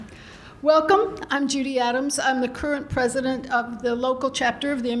Welcome. I'm Judy Adams. I'm the current president of the local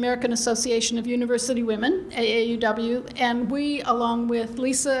chapter of the American Association of University Women, AAUW, and we, along with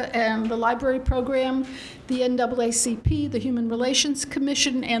Lisa and the library program, the NAACP, the Human Relations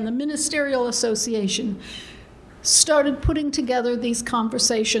Commission, and the Ministerial Association, started putting together these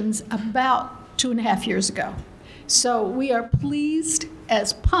conversations about 2.5 years ago. So we are pleased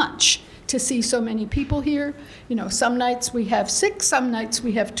as punch to see so many people here. You know, some nights we have 6, some nights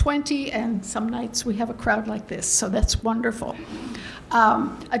we have 20, and some nights we have a crowd like this, so that's wonderful.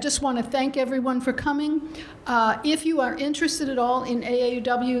 I just want to thank everyone for coming. If you are interested at all in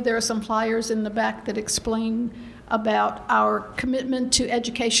AAUW, there are some flyers in the back that explain about our commitment to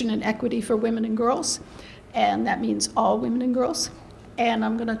education and equity for women and girls, and that means all women and girls. And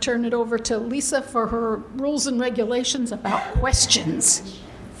I'm going to turn it over to Lisa for her rules and regulations about questions.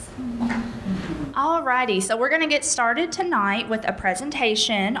 Alrighty, so we're going to get started tonight with a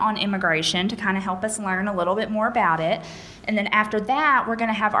presentation on immigration to kind of help us learn a little bit more about it. And then after that, we're going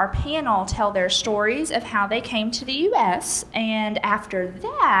to have our panel tell their stories of how they came to the U.S. And after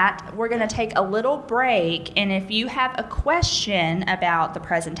that, we're going to take a little break. And if you have a question about the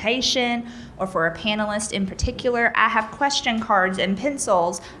presentation or for a panelist in particular, I have question cards and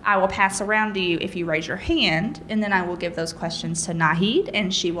pencils I will pass around to you if you raise your hand. And then I will give those questions to Nahid,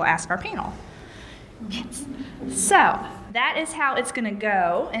 and she will ask our panel. Yes. So that is how it's going to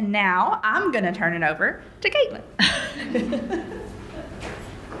go. And now I'm going to turn it over to Caitlin.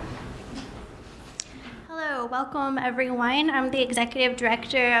 Hello, welcome everyone. I'm the Executive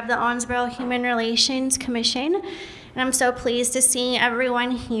Director of the Owensboro Human Relations Commission, and I'm so pleased to see everyone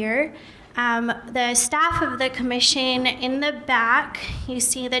here. The staff of the commission in the back, you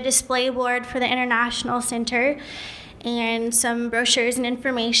see the display board for the International Center and some brochures and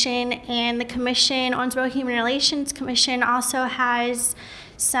information. And the commission, Owensboro Human Relations Commission, also has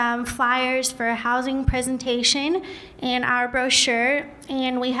some flyers for a housing presentation and our brochure.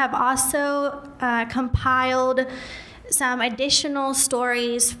 And we have also compiled some additional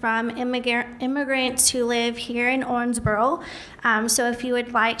stories from immigrants who live here in Owensboro. So if you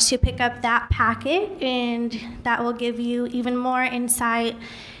would like to pick up that packet, and that will give you even more insight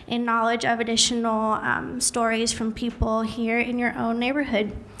and knowledge of additional stories from people here in your own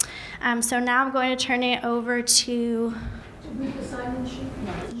neighborhood. So now I'm going to turn it over to... Read the sign-in sheet?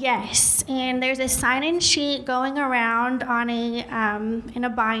 Yes, and there's a sign-in sheet going around on in a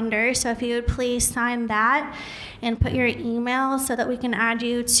binder, so if you would please sign that and put your email so that we can add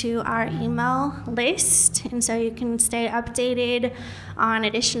you to our email list, and so you can stay updated on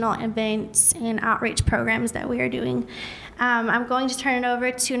additional events and outreach programs that we are doing. I'm going to turn it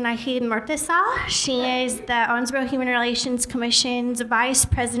over to Nahid Murtaza. She is the Owensboro Human Relations Commission's Vice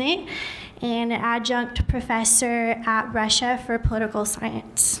President and an adjunct professor at Russia for political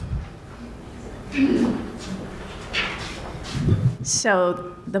science.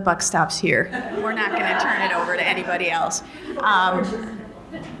 So the buck stops here. We're not going to turn it over to anybody else.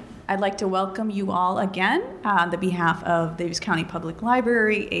 I'd like to welcome you all again on the behalf of Davis County Public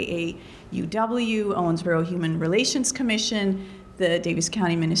Library, AAUW, Owensboro Human Relations Commission, the Davis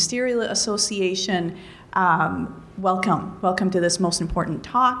County Ministerial Association. Welcome to this most important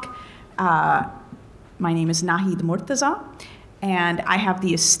talk. My name is Nahid Murtaza, and I have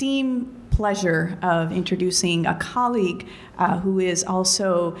the esteemed pleasure of introducing a colleague who is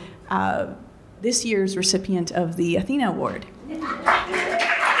also this year's recipient of the Athena Award.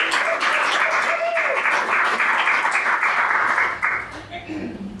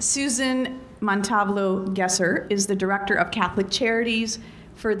 Susan Montalvo-Gesser is the Director of Catholic Charities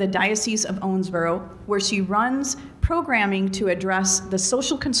for the Diocese of Owensboro, where she runs programming to address the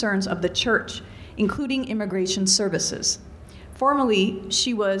social concerns of the church, including immigration services. Formerly,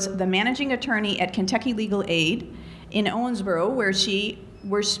 she was the managing attorney at Kentucky Legal Aid in Owensboro, where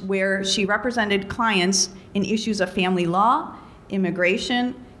she represented clients in issues of family law,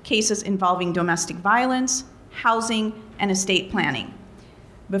 immigration, cases involving domestic violence, housing, and estate planning.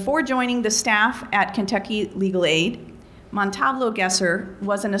 Before joining the staff at Kentucky Legal Aid, Montalvo-Gesser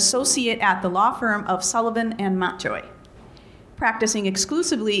was an associate at the law firm of Sullivan and Montjoy, practicing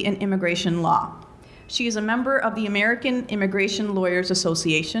exclusively in immigration law. She is a member of the American Immigration Lawyers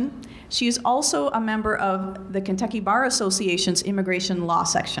Association. She is also a member of the Kentucky Bar Association's Immigration Law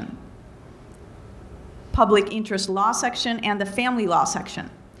Section, Public Interest Law Section, and the Family Law Section.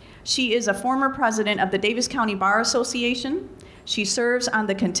 She is a former president of the Davis County Bar Association. She serves on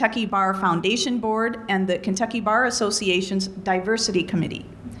the Kentucky Bar Foundation Board and the Kentucky Bar Association's Diversity Committee.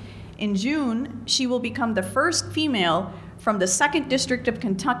 In June, she will become the first female from the 2nd District of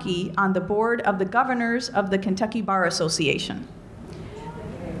Kentucky on the board of the governors of the Kentucky Bar Association.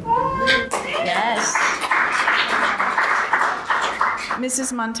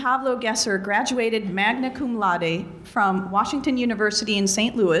 Mrs. Montalvo Gesser graduated magna cum laude from Washington University in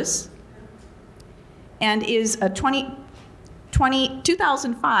St. Louis and is a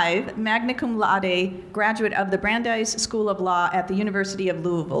 2005 magna cum laude graduate of the Brandeis School of Law at the University of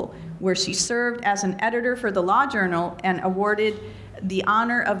Louisville, where she served as an editor for the Law Journal and was awarded the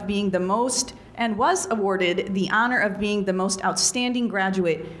honor of being the most outstanding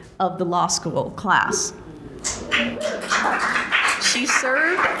graduate of the law school class. She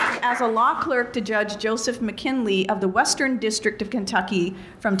served as a law clerk to Judge Joseph McKinley of the Western District of Kentucky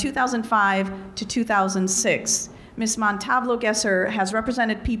from 2005 to 2006. Ms. Montalvo Gesser has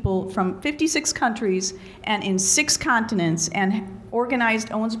represented people from 56 countries and in 6 continents and organized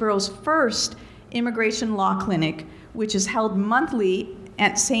Owensboro's first immigration law clinic, which is held monthly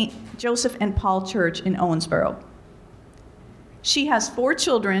at St. Joseph and Paul Church in Owensboro. She has 4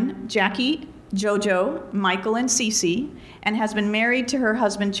 children, Jackie, Jojo, Michael, and Cece, and has been married to her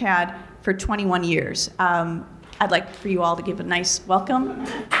husband, Chad, for 21 years. I'd like for you all to give a nice welcome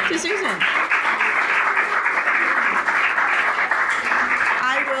to Susan.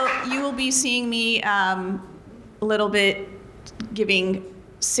 You will be seeing me a little bit giving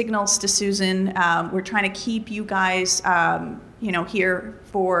signals to Susan. We're trying to keep you guys, here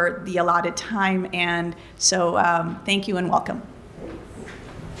for the allotted time, and so thank you and welcome.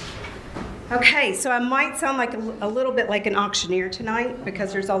 Okay, so I might sound like a little bit like an auctioneer tonight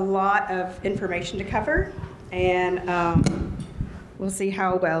because there's a lot of information to cover, and we'll see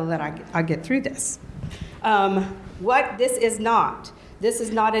how well that I get through this. This is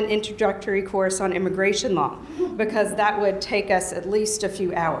not an introductory course on immigration law because that would take us at least a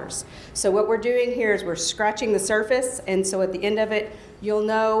few hours. So what we're doing here is we're scratching the surface, and so at the end of it, you'll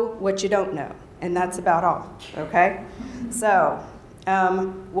know what you don't know, and that's about all, okay? So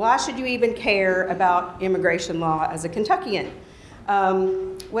why should you even care about immigration law as a Kentuckian?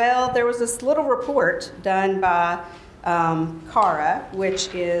 Well, there was this little report done by CARA, which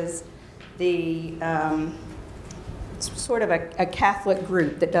is the sort of a Catholic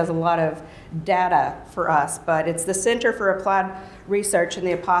group that does a lot of data for us, but it's the Center for Applied Research in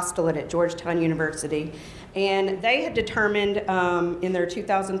the Apostolate at Georgetown University. And they had determined in their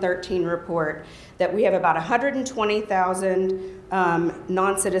 2013 report that we have about 120,000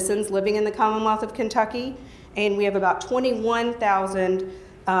 non-citizens living in the Commonwealth of Kentucky, and we have about 21,000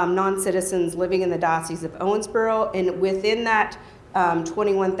 non-citizens living in the Diocese of Owensboro, and within that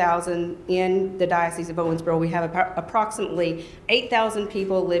 21,000 in the Diocese of Owensboro, we have approximately 8,000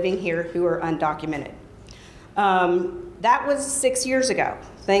 people living here who are undocumented. That was 6 years ago.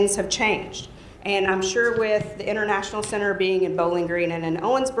 Things have changed. And I'm sure with the International Center being in Bowling Green and in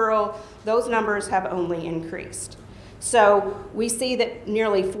Owensboro, those numbers have only increased. So we see that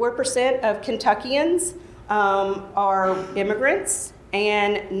nearly 4% of Kentuckians are immigrants,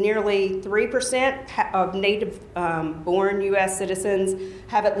 and nearly 3% of native-born U.S. citizens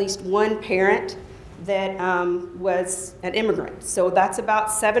have at least one parent that was an immigrant. So that's about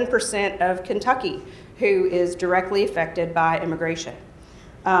 7% of Kentucky who is directly affected by immigration.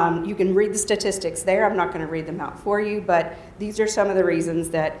 You can read the statistics there. I'm not going to read them out for you, but these are some of the reasons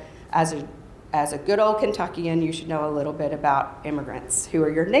that as a good old Kentuckian, you should know a little bit about immigrants who are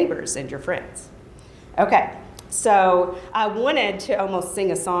your neighbors and your friends. Okay. So I wanted to almost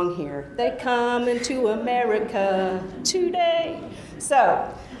sing a song here. They come into America today.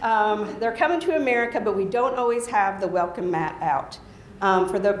 So they're coming to America, but we don't always have the welcome mat out.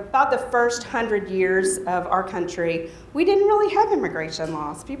 For about the first 100 years of our country, we didn't really have immigration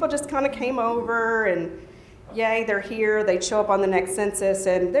laws. People just kind of came over and, yay, they're here. They'd show up on the next census,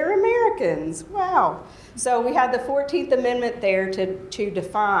 and they're Americans. Wow. So we had the 14th Amendment there to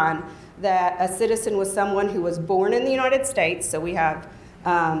define that a citizen was someone who was born in the United States. So we have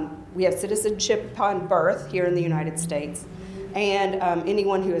citizenship upon birth here in the United States, and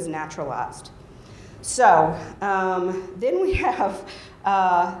anyone who is naturalized. So then we have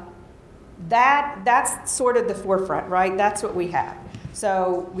that's sort of the forefront, right? That's what we have.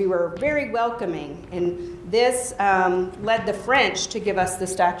 So we were very welcoming, and this led the French to give us the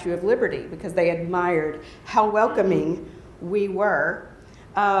Statue of Liberty because they admired how welcoming we were.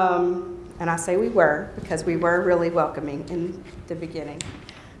 And I say we were because we were really welcoming in the beginning.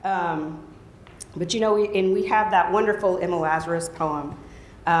 But we have that wonderful Emma Lazarus poem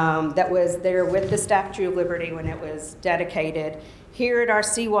that was there with the Statue of Liberty when it was dedicated. Here at our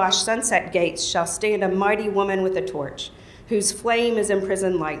sea-washed sunset gates shall stand a mighty woman with a torch, whose flame is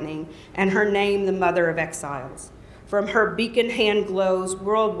imprisoned lightning, and her name the mother of exiles. From her beacon hand glows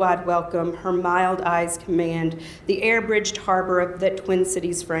worldwide welcome, her mild eyes command the air-bridged harbor of that twin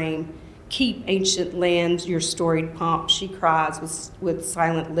cities frame. Keep ancient lands, your storied pomp, she cries with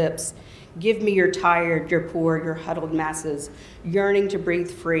silent lips. Give me your tired, your poor, your huddled masses, yearning to breathe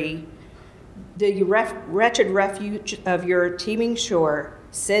free. The wretched refuge of your teeming shore,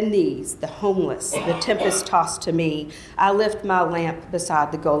 send these, the homeless, the tempest-tossed to me. I lift my lamp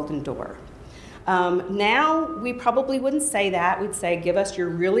beside the golden door. Now, we probably wouldn't say that. We'd say, give us your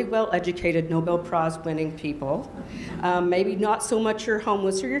really well-educated Nobel Prize-winning people. Maybe not so much your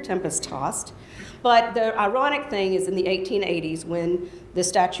homeless or your tempest-tossed. But the ironic thing is in the 1880s, when the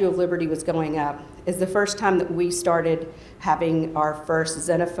Statue of Liberty was going up, is the first time that we started having our first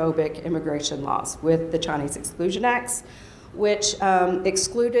xenophobic immigration laws with the Chinese Exclusion Acts, which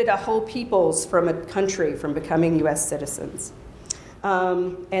excluded a whole peoples from a country from becoming U.S. citizens.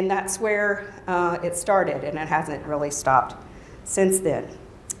 And that's where it started, and it hasn't really stopped since then.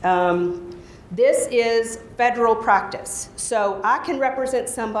 This is federal practice. So I can represent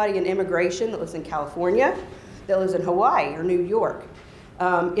somebody in immigration that lives in California, that lives in Hawaii or New York,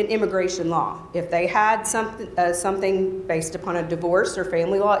 in immigration law. If they had something based upon a divorce or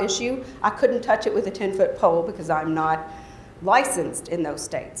family law issue, I couldn't touch it with a 10-foot pole because I'm not licensed in those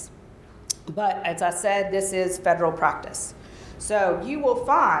states. But as I said, this is federal practice. So you will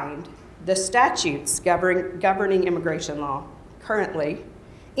find the statutes governing immigration law currently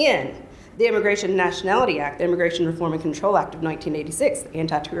in the Immigration and Nationality Act, the Immigration Reform and Control Act of 1986, the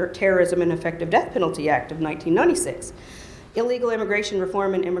Anti-Terrorism and Effective Death Penalty Act of 1996, Illegal Immigration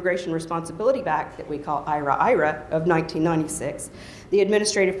Reform and Immigration Responsibility Act that we call IRA of 1996, the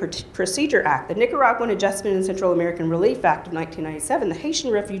Administrative Procedure Act, the Nicaraguan Adjustment and Central American Relief Act of 1997, the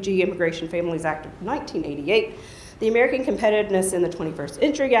Haitian Refugee Immigration Families Act of 1988, the American Competitiveness in the 21st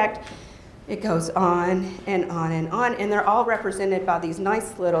Century Act. It goes on and on and on, and they're all represented by these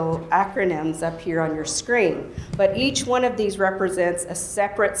nice little acronyms up here on your screen. But each one of these represents a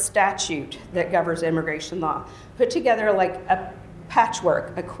separate statute that governs immigration law, put together like a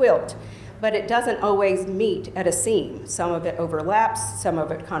patchwork, a quilt, but it doesn't always meet at a seam. Some of it overlaps, some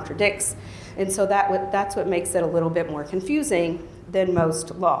of it contradicts, and so that's what makes it a little bit more confusing than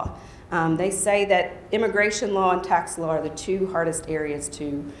most law. They say that immigration law and tax law are the two hardest areas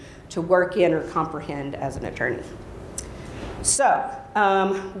to work in or comprehend as an attorney. So,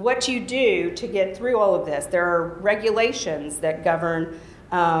 what you do to get through all of this, there are regulations that govern,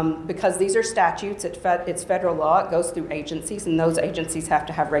 because these are statutes, it's federal law, it goes through agencies, and those agencies have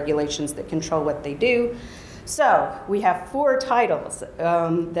to have regulations that control what they do. So, we have 4 titles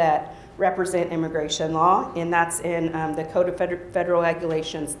that represent immigration law, and that's in the Code of Federal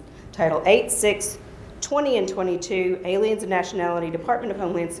Regulations, Title 8, 6, 20 and 22, Aliens and Nationality, Department of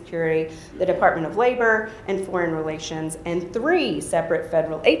Homeland Security, the Department of Labor, and Foreign Relations, and 3 separate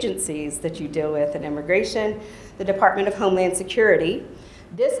federal agencies that you deal with in immigration, the Department of Homeland Security.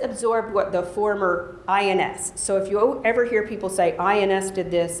 This absorbed what the former INS. So if you ever hear people say, INS did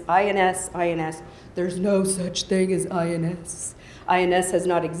this, INS, there's no such thing as INS. INS has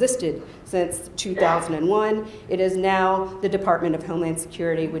not existed since 2001. It is now the Department of Homeland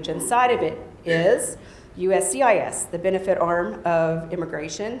Security, which inside of it is USCIS, the benefit arm of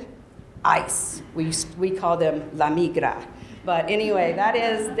immigration, ICE. We call them La Migra. But anyway,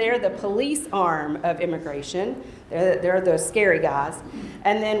 they're the police arm of immigration. They're the scary guys.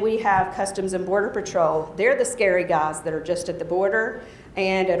 And then we have Customs and Border Patrol. They're the scary guys that are just at the border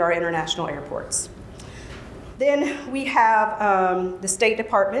and at our international airports. Then we have the State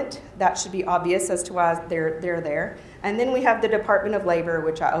Department. That should be obvious as to why they're there. And then we have the Department of Labor,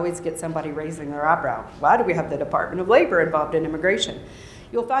 which I always get somebody raising their eyebrow. Why do we have the Department of Labor involved in immigration?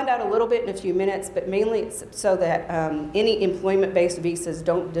 You'll find out a little bit in a few minutes, but mainly it's so that any employment-based visas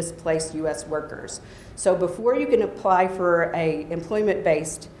don't displace U.S. workers. So before you can apply for a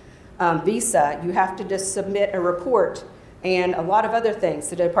employment-based visa, you have to just submit a report and a lot of other things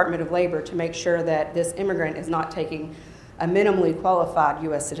to the Department of Labor to make sure that this immigrant is not taking a minimally qualified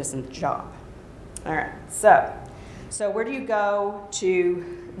U.S. citizen's job. All right, so where do you go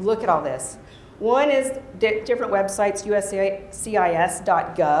to look at all this? One is different websites, uscis.gov.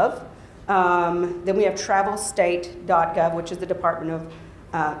 Then we have travelstate.gov, which is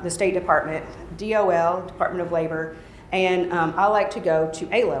the State Department, DOL, Department of Labor, and I like to go to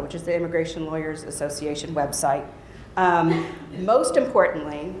AILA, which is the Immigration Lawyers Association website. Most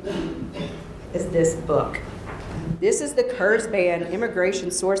importantly is this book. This is the Kurzban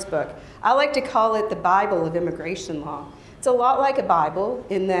Immigration Source Book. I like to call it the Bible of immigration law. It's a lot like a Bible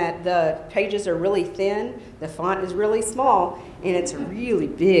in that the pages are really thin, the font is really small, and it's a really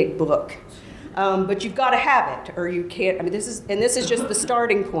big book. But you've got to have it, or you can't. I mean, this is just the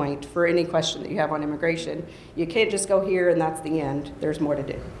starting point for any question that you have on immigration. You can't just go here and that's the end. There's more to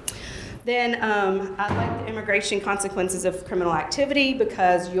do. Then I like the immigration consequences of criminal activity,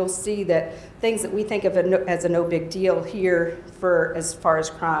 because you'll see that things that we think of as a no big deal here for as far as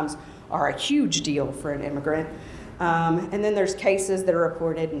crimes are a huge deal for an immigrant. And then there's cases that are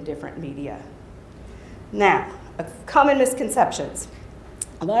reported in different media. Now, common misconceptions.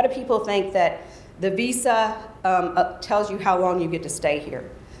 A lot of people think that the visa tells you how long you get to stay here.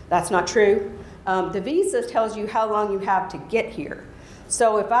 That's not true. The visa tells you how long you have to get here.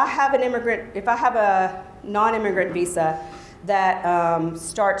 So if I have a non-immigrant visa that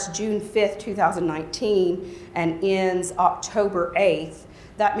starts June 5th, 2019 and ends October 8th,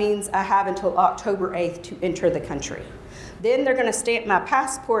 that means I have until October 8th to enter the country. Then they're going to stamp my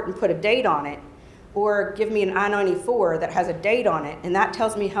passport and put a date on it, or give me an I-94 that has a date on it, and that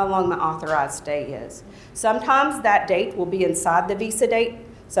tells me how long my authorized stay is. Sometimes that date will be inside the visa date.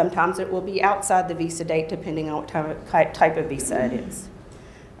 Sometimes it will be outside the visa date, depending on what type of visa it is.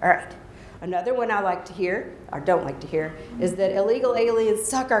 All right. Another one I like to hear, or don't like to hear, is that illegal aliens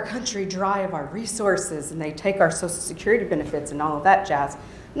suck our country dry of our resources and they take our Social Security benefits and all of that jazz.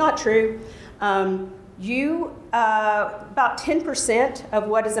 Not true. About 10% of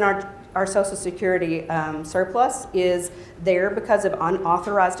what is in our Social Security surplus is there because of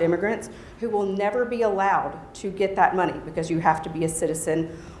unauthorized immigrants who will never be allowed to get that money, because you have to be a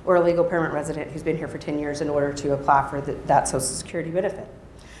citizen or a legal permanent resident who's been here for 10 years in order to apply for that Social Security benefit.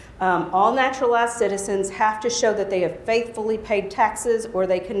 All naturalized citizens have to show that they have faithfully paid taxes, or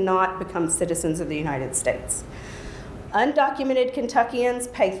they cannot become citizens of the United States. Undocumented Kentuckians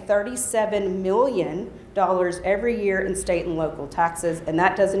pay $37 million every year in state and local taxes, and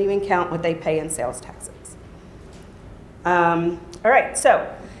that doesn't even count what they pay in sales taxes. All right,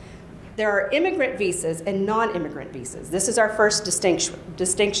 so there are immigrant visas and non-immigrant visas. This is our first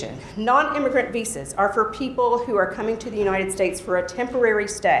distinction. Non-immigrant visas are for people who are coming to the United States for a temporary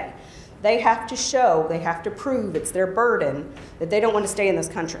stay. They have to prove, it's their burden, that they don't want to stay in this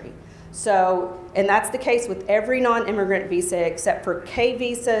country. So, and that's the case with every non-immigrant visa except for K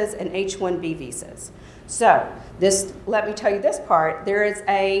visas and H-1B visas. So, let me tell you this part. There is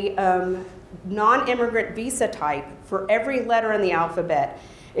a non-immigrant visa type for every letter in the alphabet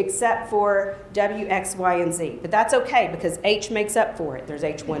except for W, X, Y, and Z. But that's okay, because H makes up for it. There's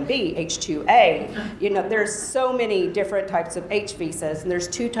H-1B, H-2A. There's so many different types of H visas, and there's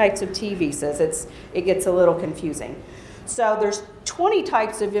 2 types of T visas. It gets a little confusing. So there's 20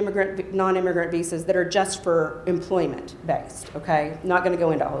 types of non-immigrant visas that are just for employment-based, okay? Not going to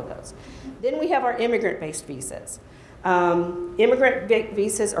go into all of those. Then we have our immigrant-based visas. Immigrant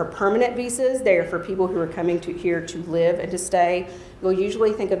visas are permanent visas. They are for people who are coming here to live and to stay. You'll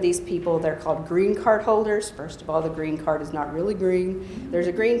usually think of these people, they're called green card holders. First of all, the green card is not really green. There's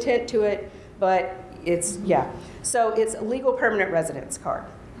a green tint to it, but So it's a legal permanent residence card.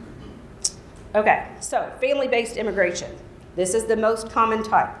 Okay, so family-based immigration. This is the most common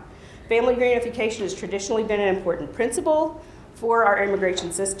type. Family reunification has traditionally been an important principle for our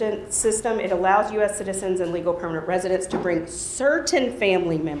immigration system. It allows U.S. citizens and legal permanent residents to bring certain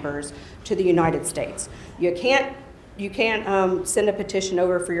family members to the United States. You can't send a petition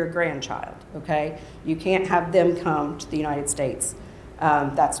over for your grandchild, okay? You can't have them come to the United States.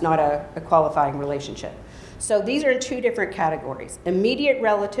 That's not a qualifying relationship. So these are in 2 different categories: immediate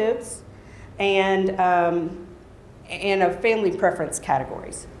relatives and of family preference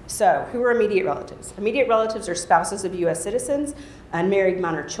categories. So, who are immediate relatives? Immediate relatives are spouses of U.S. citizens, unmarried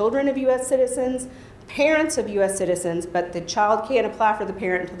minor children of U.S. citizens, parents of U.S. citizens, but the child can't apply for the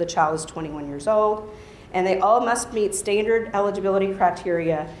parent until the child is 21 years old, and they all must meet standard eligibility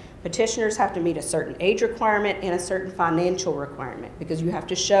criteria. Petitioners have to meet a certain age requirement and a certain financial requirement, because you have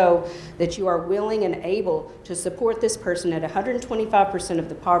to show that you are willing and able to support this person at 125% of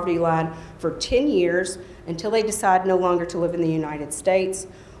the poverty line for 10 years until they decide no longer to live in the United States,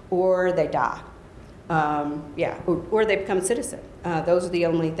 or they die. Or they become a citizen. Those are the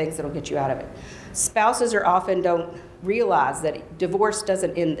only things that will get you out of it. Spouses often don't realize that divorce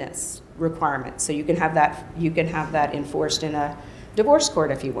doesn't end this requirement, so you can have that enforced in a divorce court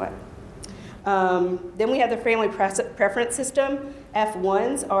if you want. Then we have the family preference system.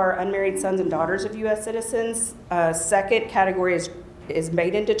 F1s are unmarried sons and daughters of U.S. citizens. Second category is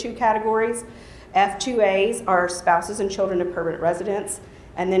made into 2 categories. F2As are spouses and children of permanent residents.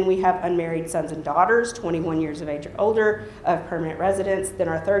 And then we have unmarried sons and daughters, 21 years of age or older, of permanent residents. Then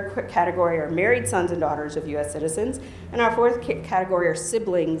our third category are married sons and daughters of U.S. citizens. And our fourth category are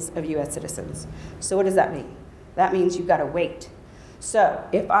siblings of U.S. citizens. So what does that mean? That means you've got to wait. So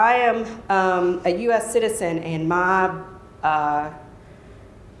if I am a U.S. citizen and my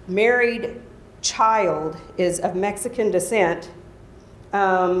married child is of Mexican descent,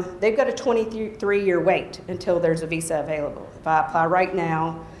 they've got a 23-year wait until there's a visa available. If I apply right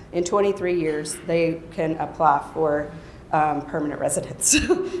now, in 23 years, they can apply for permanent residence.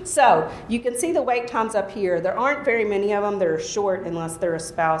 So you can see the wait times up here. There aren't very many of them that are short unless they're a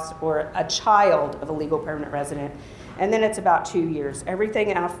spouse or a child of a legal permanent resident. And then it's about 2 years.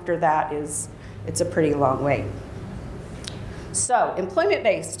 Everything after that it's a pretty long wait. So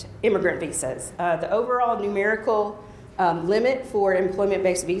employment-based immigrant visas. The overall numerical limit for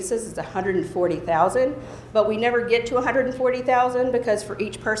employment-based visas is 140,000, but we never get to 140,000 because for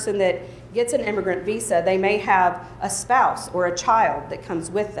each person that gets an immigrant visa, they may have a spouse or a child that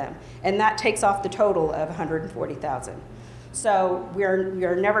comes with them, and that takes off the total of 140,000. So we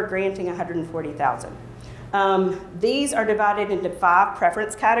are never granting 140,000. These are divided into 5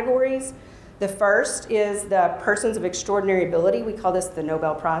 preference categories. The first is the persons of extraordinary ability. We call this the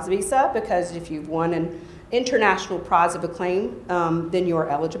Nobel Prize visa because if you've won an international prize of acclaim, then you're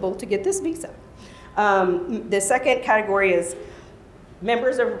eligible to get this visa. The second category is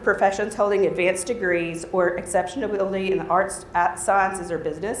members of professions holding advanced degrees or exceptional ability in the arts, sciences, or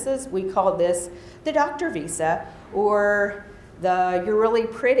businesses. We call this the doctor visa, or the you're really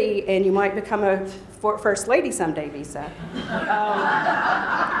pretty and you might become a first lady someday visa.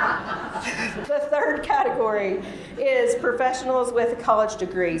 The third category is professionals with college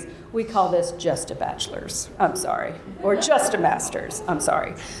degrees. We call this just a bachelor's, or just a master's,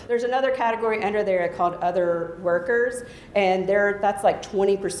 There's another category under there called other workers, and that's like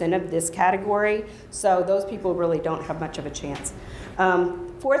 20% of this category, so those people really don't have much of a chance.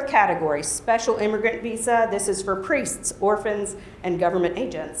 Fourth category, special immigrant visa. This is for priests, orphans, and government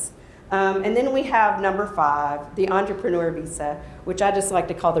agents. And then we have number 5, the entrepreneur visa, which I just like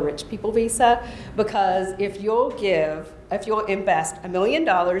to call the rich people visa, because if you'll invest $1 million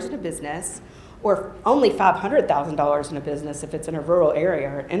in a business, or only $500,000 in a business if it's in a rural area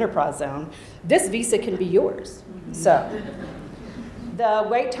or an enterprise zone, this visa can be yours. So the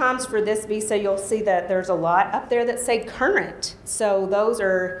wait times for this visa, you'll see that there's a lot up there that say current. So those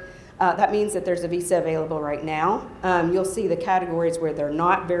are that means that there's a visa available right now. You'll see the categories where they're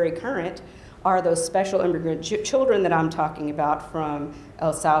not very current are those special immigrant children that I'm talking about from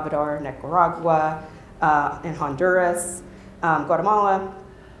El Salvador, Nicaragua, and Honduras, Guatemala.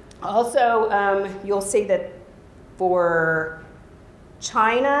 Also, you'll see that for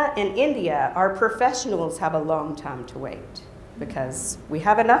China and India, our professionals have a long time to wait because we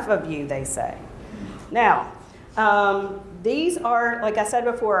have enough of you, they say. Now, these are, like I said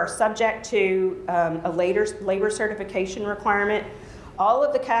before, are subject to a labor certification requirement. All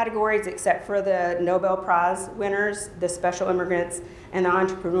of the categories except for the Nobel Prize winners, the special immigrants, and the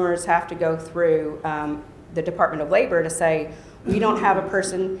entrepreneurs have to go through the Department of Labor to say, we don't have a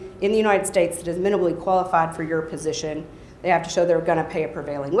person in the United States that is minimally qualified for your position. They have to show they're going to pay a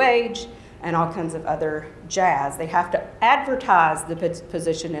prevailing wage and all kinds of other jazz. They have to advertise the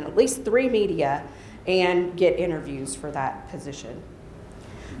position in at least 3 media and get interviews for that position.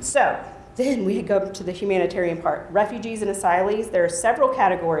 So then we go to the humanitarian part. Refugees and asylees, there are several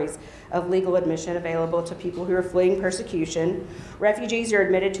categories of legal admission available to people who are fleeing persecution. Refugees are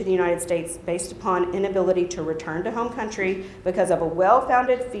admitted to the United States based upon inability to return to home country because of a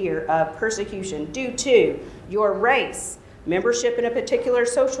well-founded fear of persecution due to your race, membership in a particular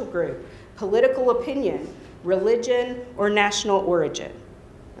social group, political opinion, religion, or national origin.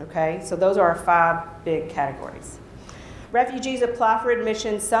 Okay, so those are our 5 big categories. Refugees apply for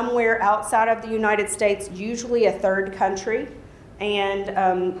admission somewhere outside of the United States, usually a third country,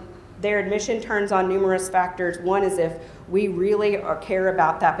 and their admission turns on numerous factors. One is if we really care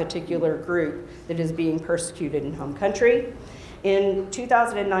about that particular group that is being persecuted in home country. In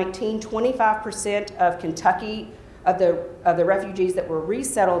 2019, 25% of Kentucky, of the refugees that were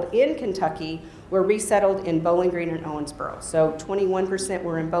resettled in Kentucky were resettled in Bowling Green and Owensboro. So 21%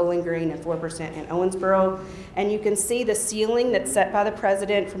 were in Bowling Green and 4% in Owensboro. And you can see the ceiling that's set by the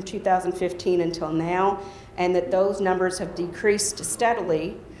president from 2015 until now, and that those numbers have decreased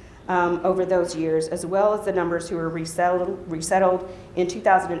steadily over those years, as well as the numbers who were resettled. In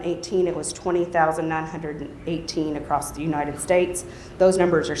 2018, it was 20,918 across the United States. Those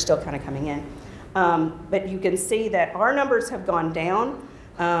numbers are still kind of coming in. But you can see that our numbers have gone down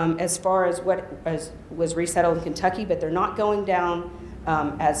as far as what was resettled in Kentucky, but they're not going down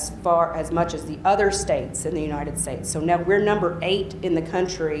as much as the other states in the United States. So now we're number 8 in the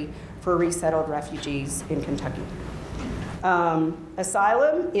country for resettled refugees in Kentucky.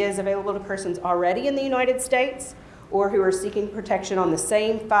 Asylum is available to persons already in the United States or who are seeking protection on the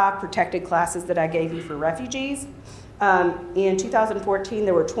same 5 protected classes that I gave you for refugees. In 2014,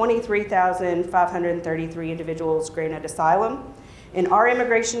 there were 23,533 individuals granted asylum. In our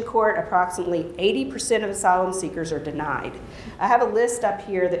immigration court, approximately 80% of asylum seekers are denied. I have a list up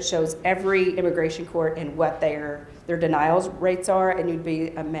here that shows every immigration court and what their denials rates are, and you'd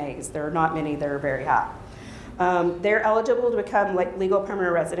be amazed. There are not many that are very high. They're eligible to become legal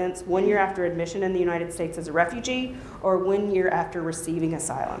permanent residents 1 year after admission in the United States as a refugee or 1 year after receiving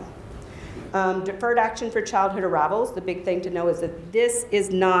asylum. Deferred action for childhood arrivals, the big thing to know is that this is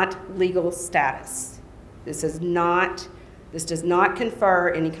not legal status. This does not confer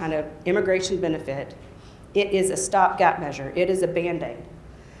any kind of immigration benefit. It is a stopgap measure. It is a Band-Aid.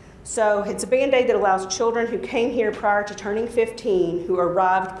 So it's a Band-Aid that allows children who came here prior to turning 15, who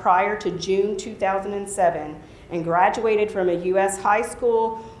arrived prior to June 2007 and graduated from a U.S. high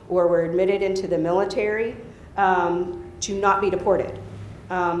school or were admitted into the military to not be deported.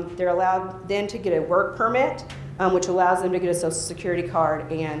 They're allowed then to get a work permit, which allows them to get a Social Security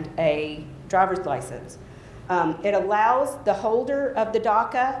card and a driver's license. It allows the holder of the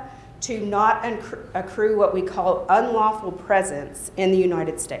DACA to not accrue what we call unlawful presence in the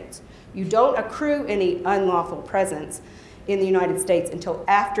United States. You don't accrue any unlawful presence in the United States until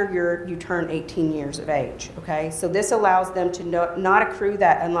after you turn 18 years of age, okay? So this allows them to not accrue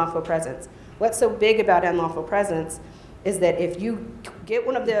that unlawful presence. What's so big about unlawful presence is that if you get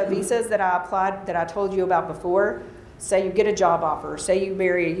one of the visas that I told you about before, say you get a job offer, say you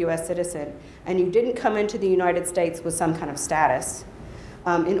marry a U.S. citizen, and you didn't come into the United States with some kind of status,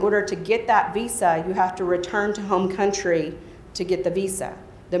 in order to get that visa, you have to return to home country to get the visa.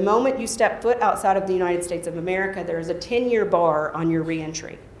 The moment you step foot outside of the United States of America, there is a 10-year bar on your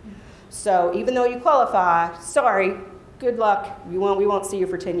reentry. So even though you qualify, sorry, good luck, we won't see you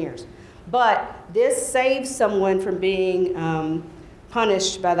for 10 years. But this saves someone from being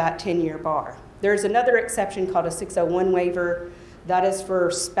punished by that 10-year bar. There's another exception called a 601 waiver. That is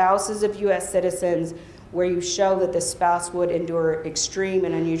for spouses of U.S. citizens where you show that the spouse would endure extreme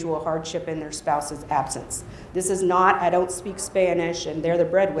and unusual hardship in their spouse's absence. This is not, I don't speak Spanish and they're the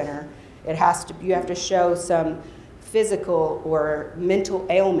breadwinner. You have to show some physical or mental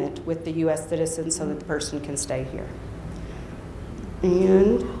ailment with the U.S. citizen so that the person can stay here.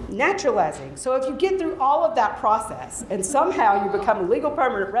 And naturalizing. So if you get through all of that process and somehow you become a legal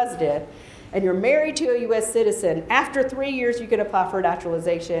permanent resident and you're married to a U.S. citizen, after 3 years you can apply for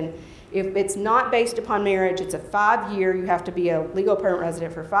naturalization. If it's not based upon marriage, it's a 5-year, you have to be a legal permanent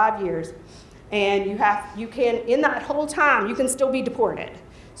resident for 5 years. And you can, in that whole time, you can still be deported.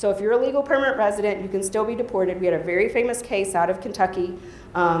 So if you're a legal permanent resident, you can still be deported. We had a very famous case out of Kentucky,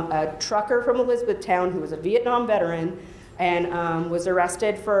 a trucker from Elizabethtown who was a Vietnam veteran and was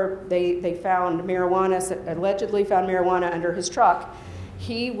arrested for, they found marijuana, allegedly found marijuana under his truck.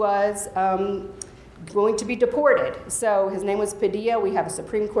 He was going to be deported. So his name was Padilla. We have a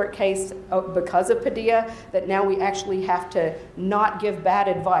Supreme Court case because of Padilla that now we actually have to not give bad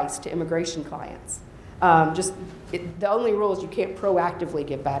advice to immigration clients. The only rule is you can't proactively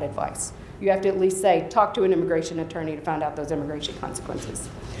give bad advice. You have to at least say, talk to an immigration attorney to find out those immigration consequences.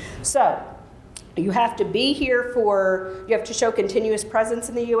 So you have to be here you have to show continuous presence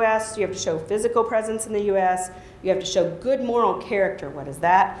in the U.S., you have to show physical presence in the U.S., you have to show good moral character. What is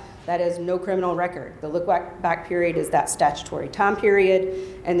that? That is no criminal record. The look-back period is that statutory time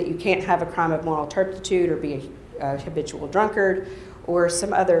period, and that you can't have a crime of moral turpitude or be a habitual drunkard or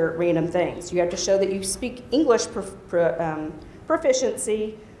some other random things. You have to show that you speak English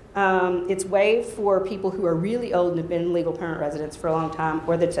proficiency. It's waived for people who are really old and have been legal permanent residents for a long time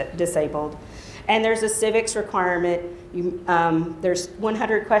or the disabled. And there's a civics requirement. There's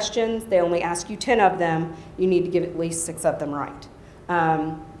 100 questions. They only ask you 10 of them. You need to give at least 6 of them right.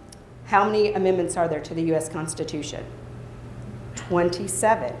 How many amendments are there to the U.S. Constitution?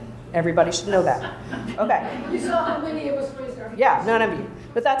 27. Everybody should know that. Okay. You saw how many of us raised our hands. Yeah, none of you.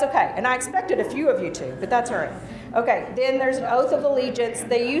 But that's okay. And I expected a few of you to, but that's all right. Okay, then there's an oath of allegiance.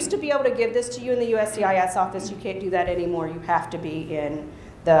 They used to be able to give this to you in the USCIS office. You can't do that anymore. You have to be in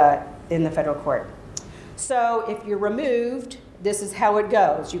the federal court. So if you're removed, this is how it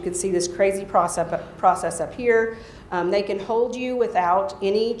goes. You can see this crazy process up here. They can hold you without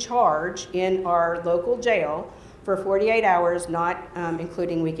any charge in our local jail for 48 hours, not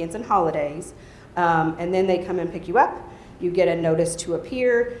including weekends and holidays. And then they come and pick you up. You get a notice to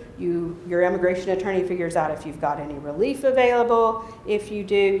appear. Your immigration attorney figures out if you've got any relief available. If you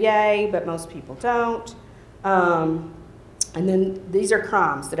do, yay, but most people don't. And then these are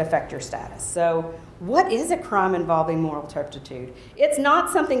crimes that affect your status. So what is a crime involving moral turpitude? It's not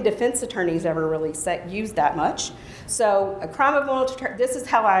something defense attorneys ever really use that much. So a crime of moral turpitude, this is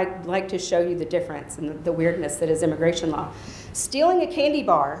how I like to show you the difference and the weirdness that is immigration law. Stealing a candy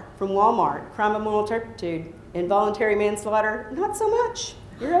bar from Walmart, crime of moral turpitude, Involuntary manslaughter, not so much.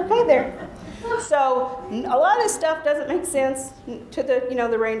 You're okay there. So a lot of this stuff doesn't make sense to the,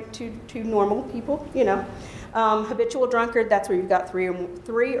 the range to normal people, Habitual drunkard, that's where you've got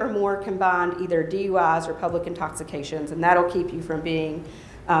three or more combined either DUIs or public intoxications, and that'll keep you from being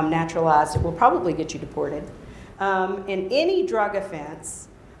naturalized. It will probably get you deported. And any drug offense,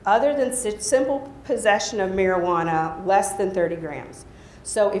 other than simple possession of marijuana, less than 30 grams.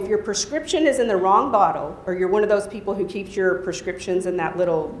 So if your prescription is in the wrong bottle, or you're one of those people who keeps your prescriptions in that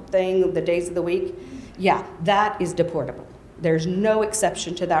little thing the days of the week, yeah, that is deportable. There's no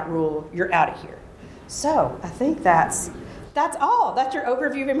exception to that rule. You're out of here. So I think that's all. That's your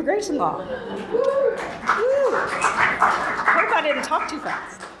overview of immigration law. Woo. Hope I didn't talk too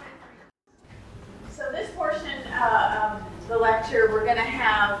fast. So this portion of the lecture, we're going to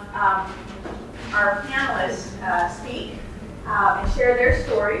have our panelists speak and share their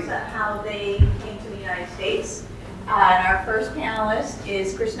stories on how they came to the United States. And our first panelist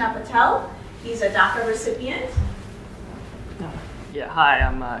is Krishna Patel. He's a DACA recipient. Yeah, hi,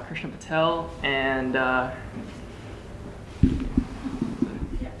 I'm Krishna Patel, and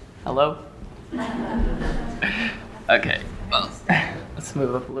hello? Okay, well, let's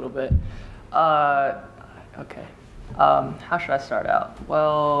move up a little bit. Okay, how should I start out?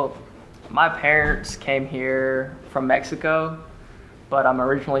 Well, my parents came here from Mexico, but I'm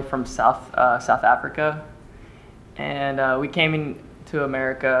originally from South Africa, and we came into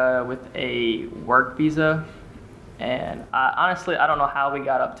America with a work visa. And honestly, I don't know how we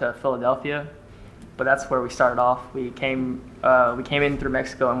got up to Philadelphia, but that's where we started off. We came in through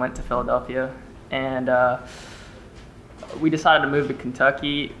Mexico and went to Philadelphia, and we decided to move to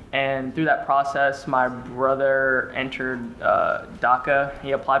Kentucky. And through that process, my brother entered DACA.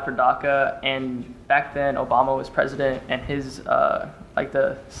 He applied for DACA, and back then Obama was president, and his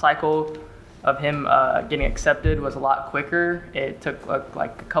the cycle of him getting accepted was a lot quicker. It took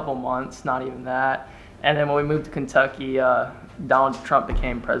like a couple months, not even that. And then when we moved to Kentucky, Donald Trump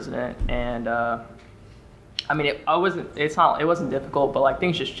became president, and it wasn't difficult, but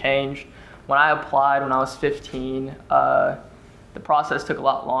things just changed. When I applied when I was 15, the process took a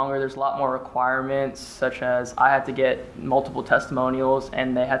lot longer. There's a lot more requirements, such as I had to get multiple testimonials,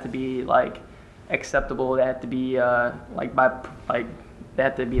 and they had to be acceptable. They had to be they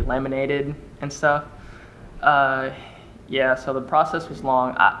had to be laminated and stuff. So the process was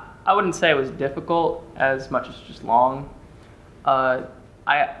long. I wouldn't say it was difficult as much as just long. I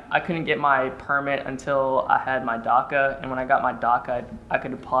couldn't get my permit until I had my DACA, and when I got my DACA, I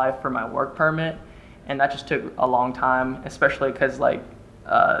could apply for my work permit, and that just took a long time, especially because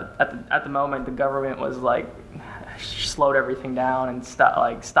at the moment the government was slowed everything down and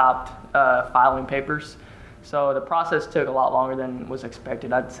stopped filing papers, so the process took a lot longer than was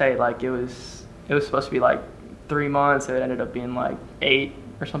expected. I'd say it was supposed to be 3 months. It ended up being 8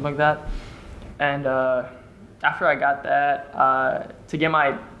 or something like that. And after I got that, to get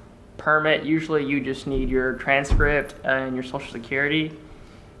my permit, usually you just need your transcript and your social security,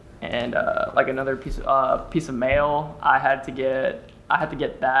 and another piece of mail. I had to get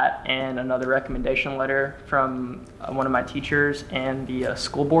that and another recommendation letter from one of my teachers and the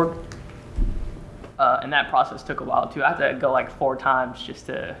school board. And that process took a while too. I had to go 4 times just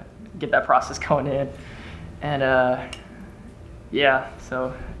to get that process going in. And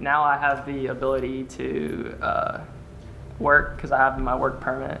so now I have the ability to work because I have my work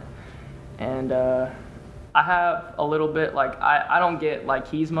permit, and I have a little bit I don't get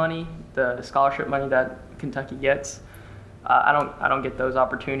Keys money, the scholarship money that Kentucky gets. I don't get those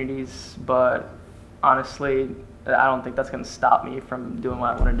opportunities, but honestly, I don't think that's going to stop me from doing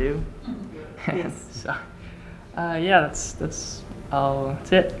what I want to do. Yes. So that's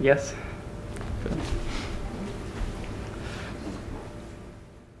it. Yes.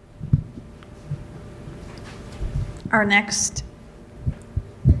 Our next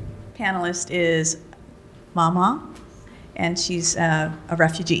panelist is Mama, and she's a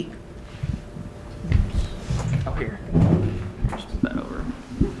refugee. Oh, here. Just put that over.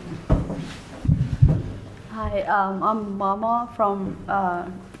 Hi, I'm Mama from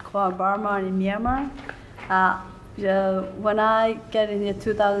Burma in Myanmar. When I get in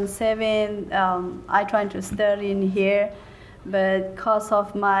 2007, I tried to study in here, but because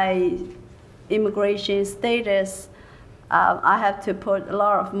of my immigration status, I have to put a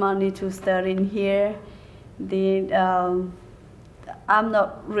lot of money to study in here. Then I'm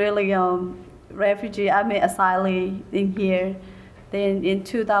not really a refugee. I'm an asylee in here. Then in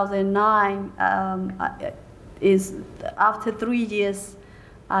 2009, after 3 years,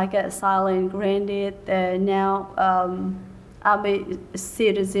 I got asylum granted. Now I'm a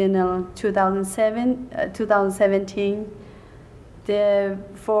citizen in 2017.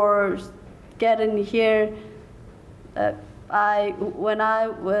 For getting here, when I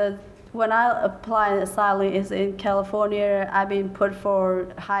applied asylum is in California, I've been put for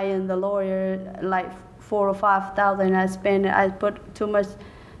hiring the lawyer like 4,000 or 5,000. I put too much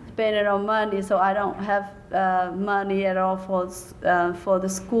spending on money, so I don't have money at all for the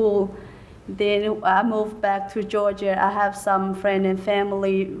school. Then I moved back to Georgia. I have some friend and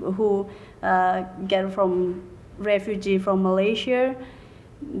family who get from refugee from Malaysia.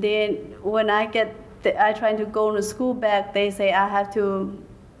 Then when I try to go to school back, they say I have to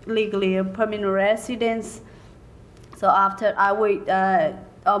legally a permanent residence. So after I wait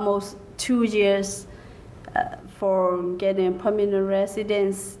almost 2 years for getting permanent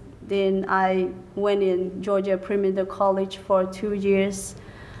residence, then I went in Georgia Premier College for 2 years.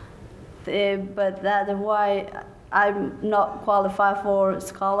 But that's why I'm not qualified for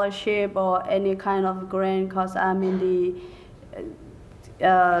scholarship or any kind of grant because I'm in the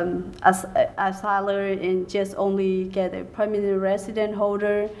asylum and just only get a permanent resident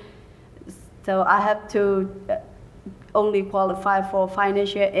holder. So I have to only qualify for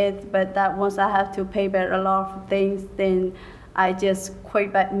financial aid, but that once I have to pay back a lot of things, then I just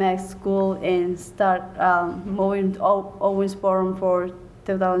quit back med school and start moving to Owensboro for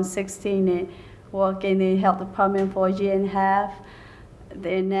 2016 and work in the health department for a year and a half.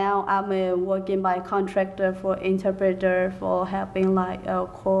 Then now I'm working by contractor for interpreter for helping like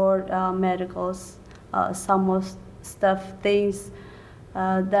court, medicals, some more things.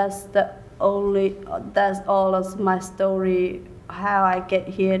 That's all of my story, how I get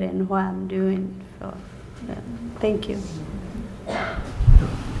here and what I'm doing. So, thank you.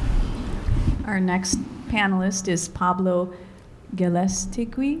 Our next panelist is Pablo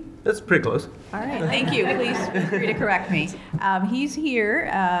Gillespie. That's pretty close. All right, thank you. Please feel free to correct me. He's here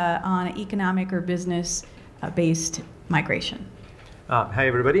on economic or business-based migration. Hi,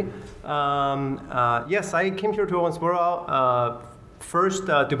 everybody. Yes, I came here to Owensboro first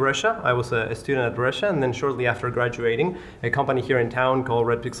to Brescia. I was a student at Brescia, and then shortly after graduating, a company here in town called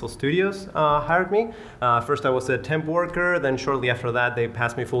Red Pixel Studios hired me. First I was a temp worker, then shortly after that they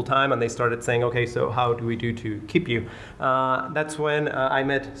passed me full-time and they started saying, okay, so how do we do to keep you? That's when I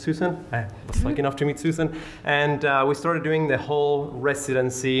met Susan. I was lucky enough to meet Susan, and we started doing the whole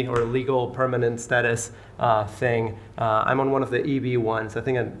residency or legal permanent status thing. I'm on one of the EB ones. I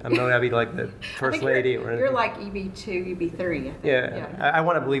think I'm not going to be like the first lady or anything. You're like EB2, EB3. Yeah. I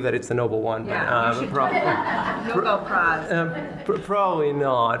want to believe that it's the noble one, but Nobel Prize. Probably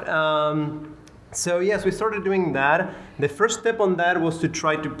not. So yes, we started doing that. The first step on that was to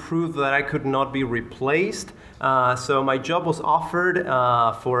try to prove that I could not be replaced. So my job was offered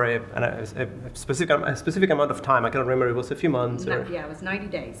for a specific amount of time. I can't remember, it was a few months. It was 90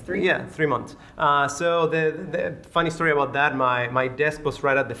 days, 3 months. Yeah, 3 months. So the funny story about that, my desk was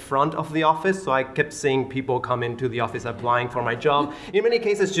right at the front of the office, so I kept seeing people come into the office applying for my job. In many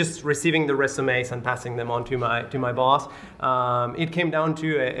cases, just receiving the resumes and passing them on to my boss. It came down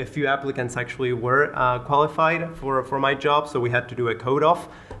to a few applicants actually were qualified for my job, so we had to do a code-off.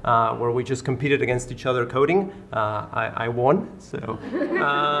 Where we just competed against each other coding. I won, so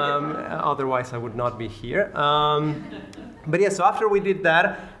otherwise I would not be here. But yeah, so after we did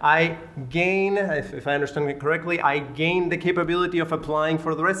that, I gained, if I understand it correctly, I gained the capability of applying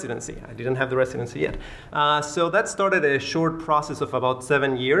for the residency. I didn't have the residency yet. So that started a short process of about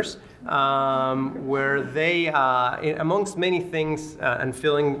 7 years, where they, amongst many things, and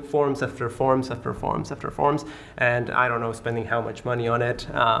filling forms after forms after forms after forms, and I don't know, spending how much money on it.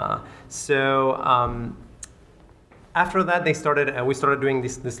 After that, we started doing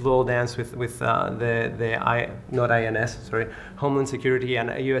this little dance with Homeland Security and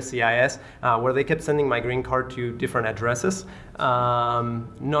USCIS, where they kept sending my green card to different addresses.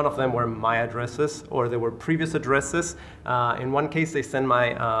 None of them were my addresses, or they were previous addresses. In one case, they sent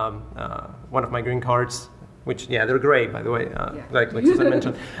one of my green cards, which, they're great, by the way, like Susan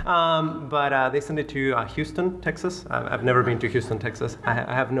mentioned. But they sent it to Houston, Texas. I've never been to Houston, Texas.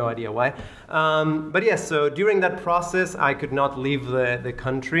 I have no idea why. But yes, so during that process, I could not leave the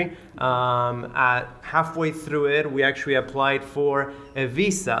country. Halfway through it, we actually applied for a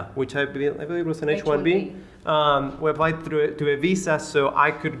visa, which I believe was an H-1B. We applied to a visa so I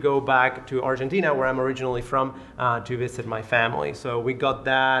could go back to Argentina, where I'm originally from, to visit my family. So we got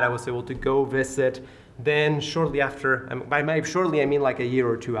that. I was able to go visit. Then shortly after, by shortly I mean like a year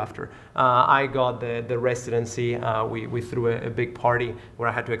or two after, I got the residency. We threw a big party where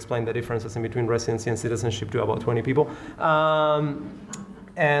I had to explain the differences in between residency and citizenship to about 20 people.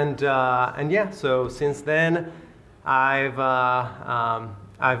 So since then, I've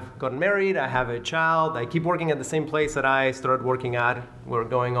gotten married, I have a child, I keep working at the same place that I started working at. We're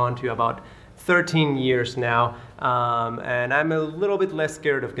going on to about 13 years now, and I'm a little bit less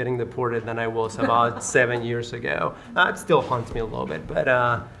scared of getting deported than I was about 7 years ago. It still haunts me a little bit,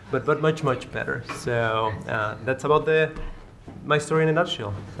 but much, much better. So that's about my story in a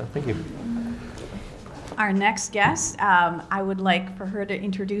nutshell. So thank you. Our next guest, I would like for her to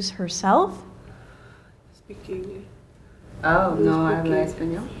introduce herself. Speaking. Oh, no habla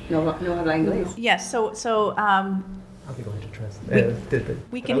español. No habla inglés. Yes, so I'll be going to translate.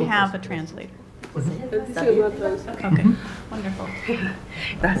 we can have a translator. Okay. Okay, wonderful.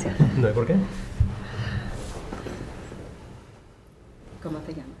 Gracias. No hay por qué. ¿Cómo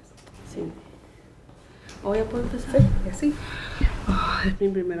te llamas? Sí. ¿O ya puedo empezar? Sí. Es mi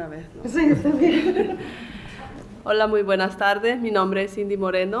primera vez, ¿no? Sí, está bien. Hola, muy buenas tardes. Mi nombre es Cindy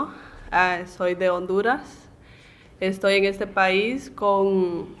Moreno. Soy de Honduras. Estoy en este país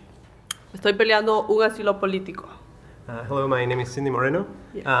estoy peleando un asilo político. Hello, my name is Cindy Moreno.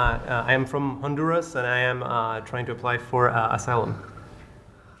 Yes. I am from Honduras, and I am trying to apply for asylum.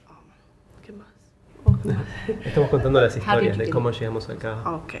 ¿Qué más? Estamos contando las historias de cómo llegamos acá.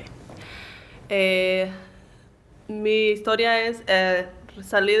 Ok. Mi historia es,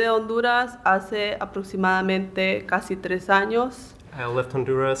 salí de Honduras hace aproximadamente casi 3 años. I left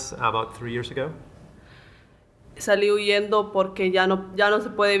Honduras about 3 years ago. Salí huyendo porque ya no se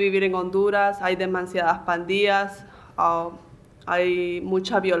puede vivir en Honduras, hay demasiadas pandillas, hay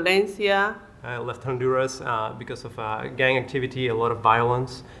mucha violencia. I left Honduras because of gang activity, a lot of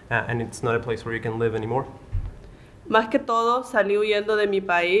violence, and it's not a place where you can live anymore. Más que todo, salí huyendo de mi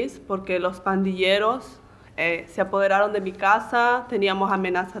país porque los pandilleros se apoderaron de mi casa, teníamos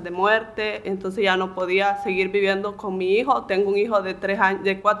amenazas de muerte, entonces ya no podía seguir viviendo con mi hijo. Tengo un hijo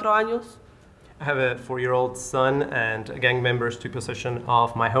de 4 años. I have a 4-year-old son, and gang members took possession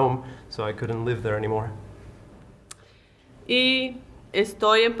of my home, so I couldn't live there anymore. Y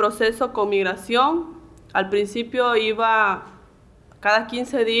estoy en proceso con migración. Al principio iba cada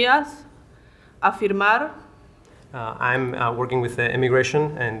 15 días a firmar. I'm working with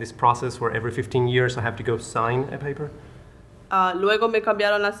immigration and this process where every 15 years I have to go sign a paper. Luego me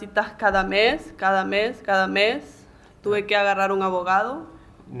cambiaron las citas cada mes. Tuve que agarrar un abogado.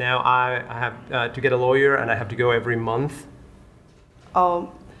 Now I have to get a lawyer, and I have to go every month.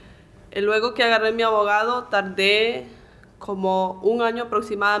 Luego que agarré mi abogado, tardé como 1 año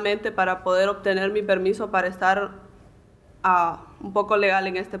aproximadamente para poder obtener mi permiso para estar un poco legal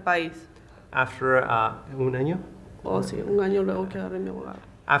en este país. After un año? Sí, 1 año luego que agarré mi abogado.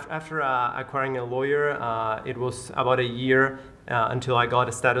 After acquiring a lawyer, it was about a year until I got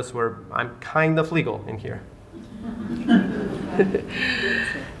a status where I'm kind of legal in here.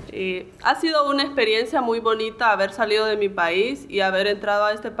 Y ha sido una experiencia muy bonita haber salido de mi país y haber entrado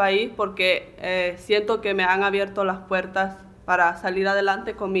a este país porque siento que me han abierto las puertas para salir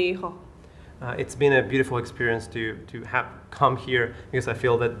adelante con mi hijo. It's been a beautiful experience to have come here because I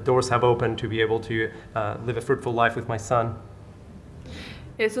feel that doors have opened to be able to live a fruitful life with my son.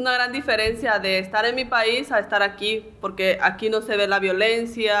 Es una gran diferencia de estar en mi país a estar aquí, porque aquí no se ve la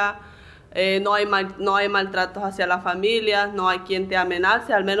violencia, no hay maltratos hacia la familia, no hay quien te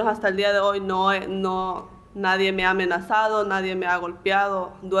amenace. Al menos hasta el día de hoy nadie me ha amenazado, nadie me ha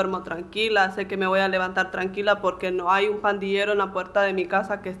golpeado. Duermo tranquila, sé que me voy a levantar tranquila porque no hay un pandillero en la puerta de mi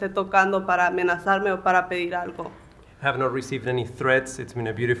casa que esté tocando para amenazarme o para pedir algo. I have not received any threats. It's been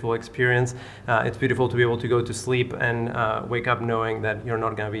a beautiful experience. It's beautiful to be able to go to sleep and wake up knowing that your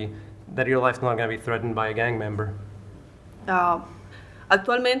life's not going to be threatened by a gang member.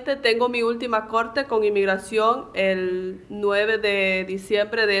 Actualmente tengo mi última corte con inmigración el 9 de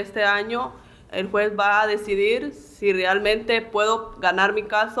diciembre de este año. El juez va a decidir si realmente puedo ganar mi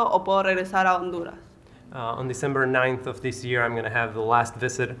caso o puedo regresar a Honduras. On December 9th of this year, I'm going to have the last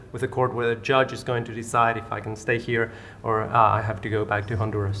visit with the court where the judge is going to decide if I can stay here or I have to go back to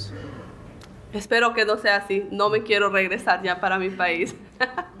Honduras. Espero que no sea así. No me quiero regresar ya para mi país.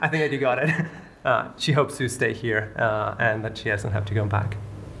 I think that you got it. She hopes to stay here and that she doesn't have to go back.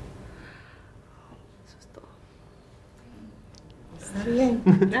 Eso es todo. Está bien.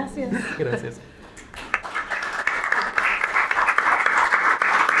 Gracias. Gracias.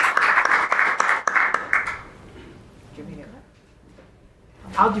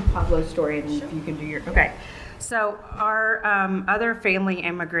 I'll do Pablo's story and you can do your. Okay. So our other family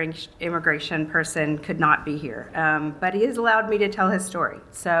immigration person could not be here, but he has allowed me to tell his story.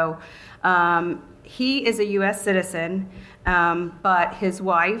 So he is a U.S. citizen, but his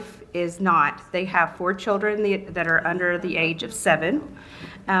wife is not. They have 4 children that are under the age of 7,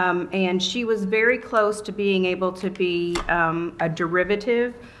 and she was very close to being able to be a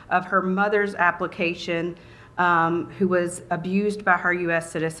derivative of her mother's application, who was abused by her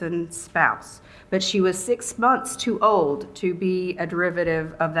U.S. citizen spouse. But she was 6 months too old to be a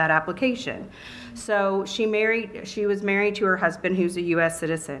derivative of that application. So she was married to her husband, who's a U.S.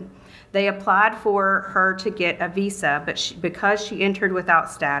 citizen. They applied for her to get a visa, but because she entered without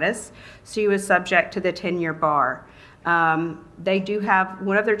status, she was subject to the 10-year bar. They do have,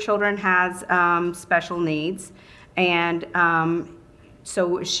 one of their children has special needs, and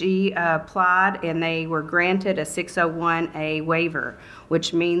so she applied, and they were granted a 601A waiver,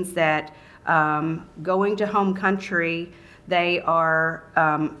 which means that going to home country, they are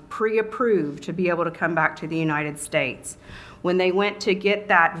pre-approved to be able to come back to the United States. When they went to get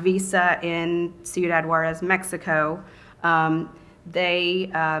that visa in Ciudad Juarez, Mexico,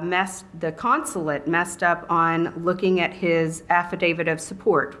 the consulate messed up on looking at his affidavit of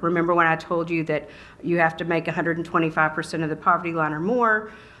support. Remember when I told you that you have to make 125% of the poverty line or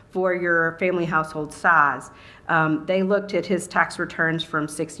more for your family household size? They looked at his tax returns from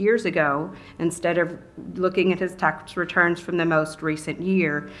 6 years ago instead of looking at his tax returns from the most recent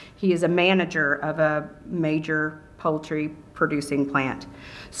year. He is a manager of a major poultry producing plant.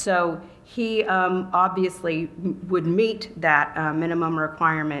 So he obviously would meet that minimum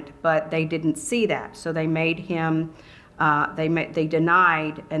requirement, but they didn't see that. So they made him, they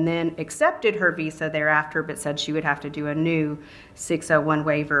denied and then accepted her visa thereafter, but said she would have to do a new 601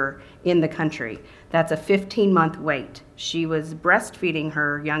 waiver in the country. That's a 15-month wait. She was breastfeeding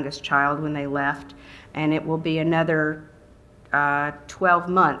her youngest child when they left, and it will be another 12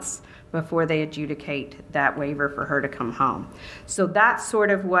 months before they adjudicate that waiver for her to come home. So that's sort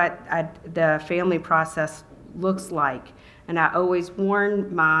of what the family process looks like. And I always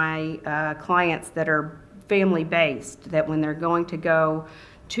warn my clients that are family-based that when they're going to go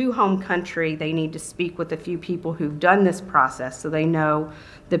to home country, they need to speak with a few people who've done this process so they know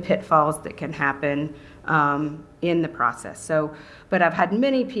the pitfalls that can happen in the process. But I've had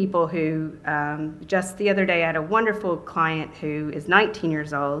many people who, just the other day I had a wonderful client who is 19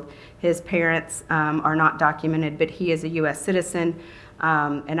 years old. His parents are not documented, but he is a U.S. citizen.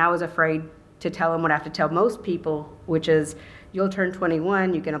 And I was afraid to tell him what I have to tell most people, which is you'll turn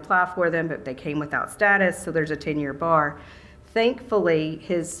 21, you can apply for them, but they came without status, so there's a 10-year bar. Thankfully,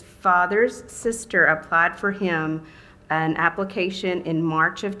 his father's sister applied for him an application in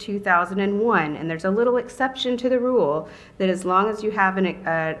March of 2001, and there's a little exception to the rule that as long as you have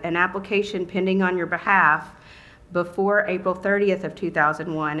an application pending on your behalf before April 30th of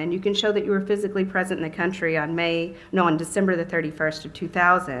 2001, and you can show that you were physically present in the country on December the 31st of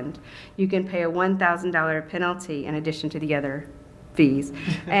 2000, you can pay a $1,000 penalty in addition to the other fees,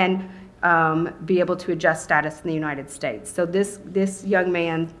 and be able to adjust status in the United States. So this young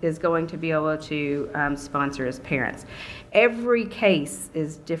man is going to be able to sponsor his parents. Every case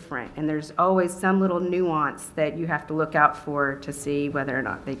is different, and there's always some little nuance that you have to look out for to see whether or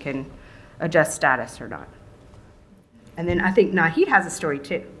not they can adjust status or not. And then I think Nahid has a story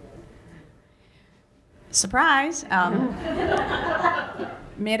too. Surprise!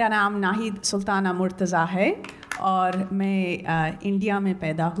 मेरा नाम नाहिद सुल्ताना मुर्तज़ा है और मैं India में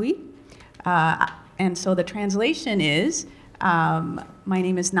पैदा हुई. And so the translation is, my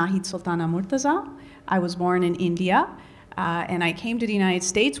name is Nahid Sultana Murtaza. I was born in India, and I came to the United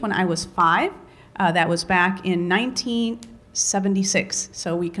States when I was 5. That was back in 1976.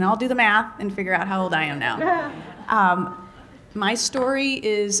 So we can all do the math and figure out how old I am now. My story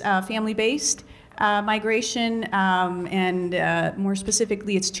is family-based migration, and more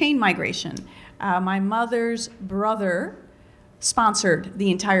specifically, it's chain migration. My mother's brother sponsored the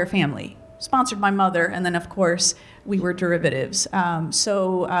entire family. Sponsored my mother, and then of course we were derivatives.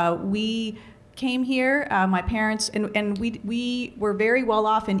 So we came here, my parents, and we were very well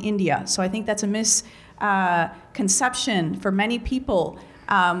off in India. So I think that's a misconception for many people.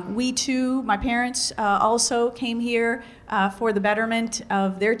 We too, my parents also came here for the betterment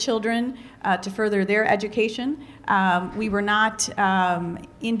of their children, to further their education. We were not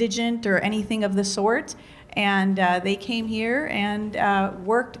indigent or anything of the sort. And they came here and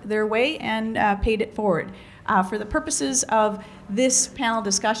worked their way and paid it forward. For the purposes of this panel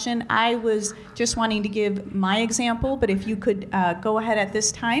discussion, I was just wanting to give my example, but if you could go ahead at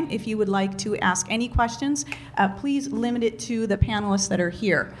this time, if you would like to ask any questions, please limit it to the panelists that are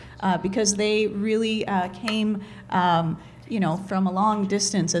here, because they really came from a long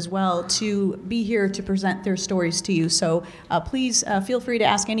distance as well to be here to present their stories to you. So please feel free to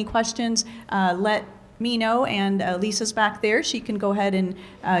ask any questions. Let me know, and Lisa's back there. She can go ahead and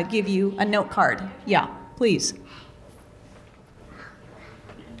give you a note card. Yeah, please.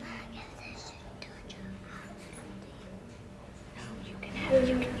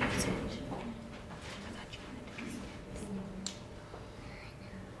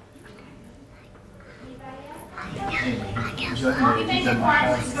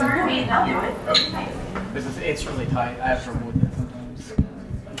 It's really tight. I have to remove it sometimes.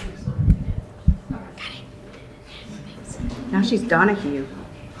 Now she's Donahue.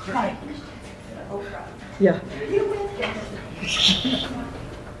 Right. Yeah.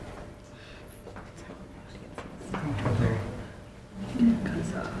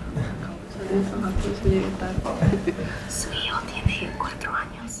 Su hijo tiene 4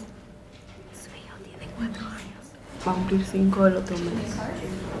 años. Va a cumplir 5 el otro mes.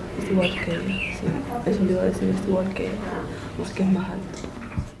 Es igual que él. Sí. Eso le iba a decir, es igual que él. No es que es más alto.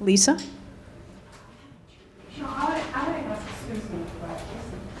 Lisa?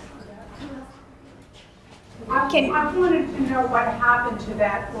 I wanted to know what happened to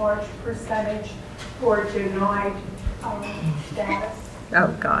that large percentage for denied status.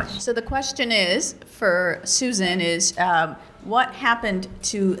 Oh, gosh. So the question is, for Susan, is what happened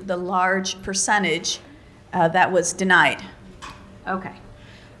to the large percentage that was denied? Okay.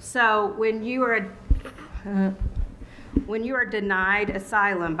 So when you are denied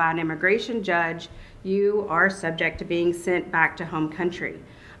asylum by an immigration judge, you are subject to being sent back to home country.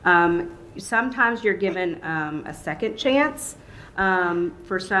 Sometimes you're given a second chance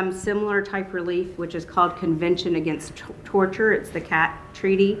for some similar type relief, which is called Convention Against Torture. It's the CAT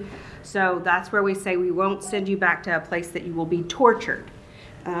treaty. So that's where we say we won't send you back to a place that you will be tortured.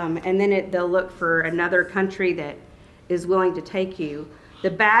 And then they'll look for another country that is willing to take you.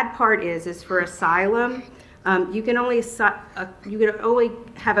 The bad part is for asylum, you can only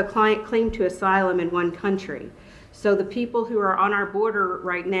have a client claim to asylum in one country. So the people who are on our border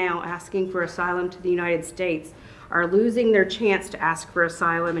right now asking for asylum to the United States are losing their chance to ask for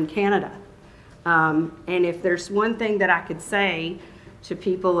asylum in Canada. And if there's one thing that I could say to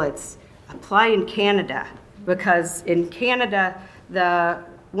people, it's apply in Canada, because in Canada,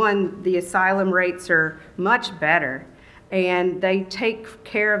 the asylum rates are much better, and they take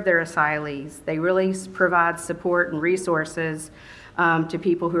care of their asylees. They really provide support and resources to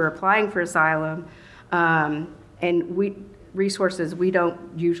people who are applying for asylum. And resources we don't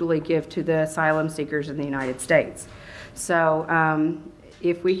usually give to the asylum seekers in the United States. So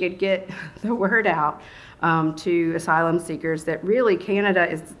if we could get the word out to asylum seekers that really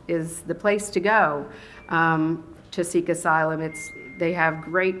Canada is the place to go to seek asylum. They have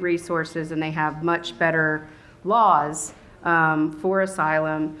great resources and they have much better laws for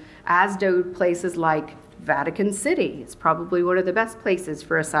asylum, as do places like Vatican City. It's probably one of the best places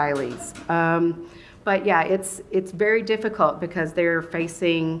for asylees. But yeah, it's very difficult because they're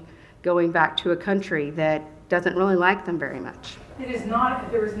facing going back to a country that doesn't really like them very much. There is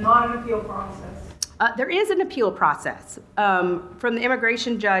not an appeal process. There is an appeal process. From the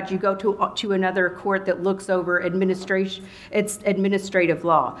immigration judge, you go to another court that looks over administration. It's administrative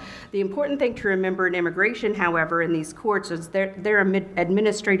law. The important thing to remember in immigration, however, in these courts is they're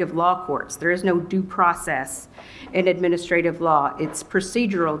administrative law courts. There is no due process in administrative law. It's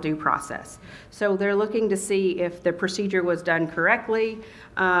procedural due process. So they're looking to see if the procedure was done correctly,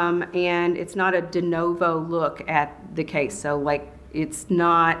 and it's not a de novo look at the case. So like it's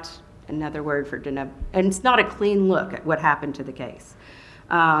not another word for de novo, and it's not a clean look at what happened to the case.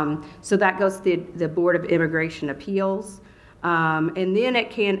 So that goes to the Board of Immigration Appeals. And then it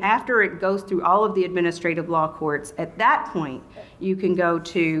can, after it goes through all of the administrative law courts, at that point, you can go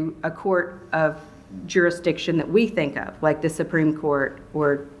to a court of jurisdiction that we think of, like the Supreme Court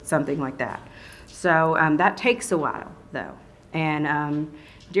or something like that. So that takes a while, though. And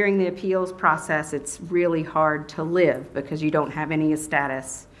during the appeals process, it's really hard to live because you don't have any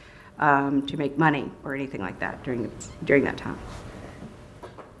status to make money or anything like that during that time.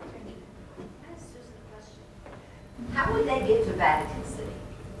 How would they get to Vatican City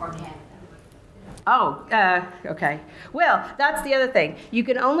or Canada? Oh, okay. Well, that's the other thing. You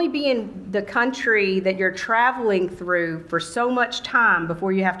can only be in the country that you're traveling through for so much time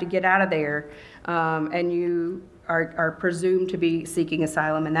before you have to get out of there. And are presumed to be seeking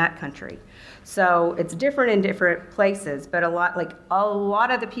asylum in that country. So it's different in different places, but a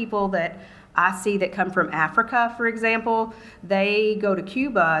lot of the people that I see that come from Africa, for example, they go to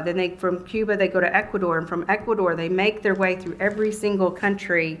Cuba, then from Cuba they go to Ecuador, and from Ecuador they make their way through every single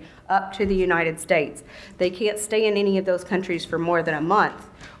country up to the United States. They can't stay in any of those countries for more than a month,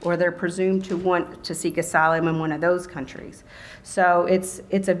 or they're presumed to want to seek asylum in one of those countries. So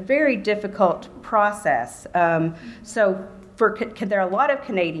it's a very difficult process. There are a lot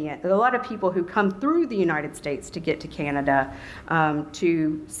of people who come through the United States to get to Canada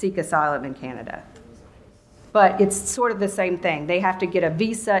to seek asylum in Canada. But it's sort of the same thing. They have to get a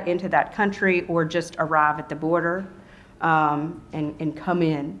visa into that country or just arrive at the border and come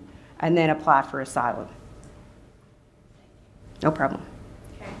in and then apply for asylum. No problem.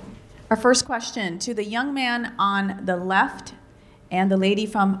 Our first question to the young man on the left and the lady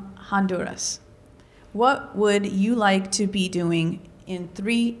from Honduras. What would you like to be doing in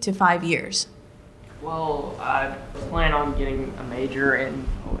 3 to 5 years? Well, I plan on getting a major in.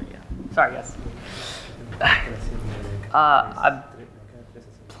 Sorry, yes. I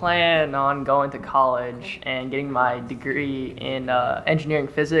plan on going to college and getting my degree in engineering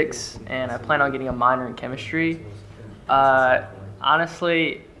physics, and I plan on getting a minor in chemistry.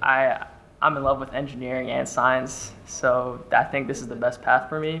 Honestly, I'm in love with engineering and science, so I think this is the best path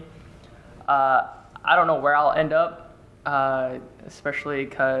for me. I don't know where I'll end up, especially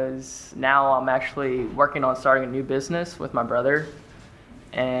because now I'm actually working on starting a new business with my brother,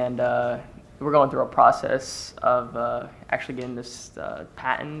 and we're going through a process of actually getting this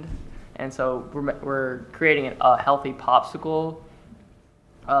patent, and so we're creating a healthy popsicle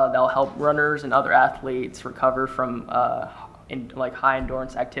that'll help runners and other athletes recover from high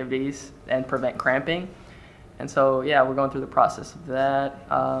endurance activities and prevent cramping. And so yeah, we're going through the process of that.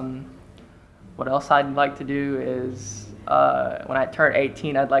 What else I'd like to do is when I turn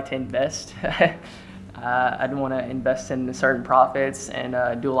 18, I'd like to invest. I'd want to invest in certain profits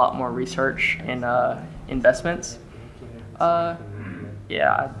and do a lot more research in investments.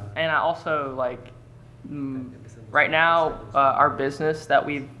 Yeah, and I also right now our business that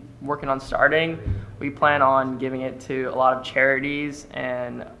we're working on starting, we plan on giving it to a lot of charities,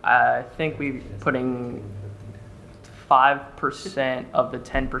 and I think we're putting 5% of the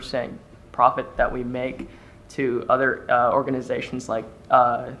 10% profit that we make to other organizations like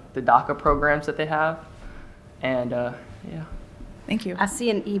the DACA programs that they have. And yeah. Thank you. I see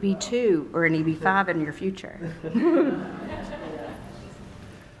an EB2 or an EB5 in your future.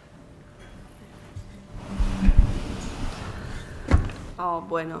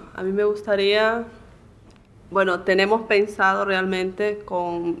 Bueno, a mí me gustaría, tenemos pensado realmente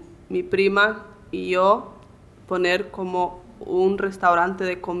con mi prima y yo poner como un restaurante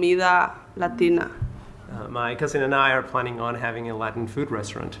de comida latina. My cousin and I are planning on having a Latin food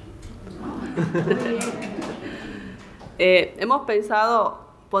restaurant. Hemos pensado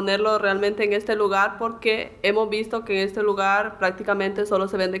ponerlo realmente en este lugar porque hemos visto que en este lugar prácticamente solo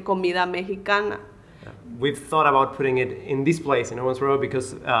se vende comida mexicana. We've thought about putting it in this place in Owensboro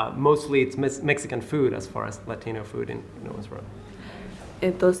because mostly it's Mexican food as far as Latino food in Owensboro.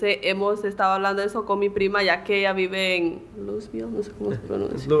 Entonces hemos estado hablando de eso con mi prima ya que ella vive en Louisville, no sé cómo se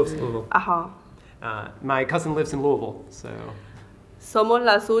pronuncia. Louisville. Ajá. My cousin lives in Louisville, so. Somos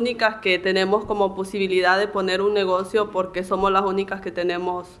las únicas que tenemos como posibilidad de poner un negocio porque somos las únicas que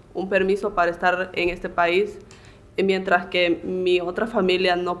tenemos un permiso para estar en este país. Y mientras que mi otra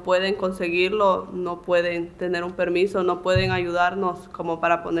familia no pueden conseguirlo, no pueden tener un permiso, no pueden ayudarnos como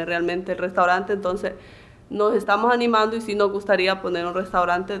para poner realmente el restaurante. Entonces nos estamos animando y sí nos gustaría poner un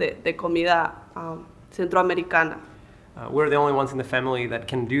restaurante de comida centroamericana. We're the only ones in the family that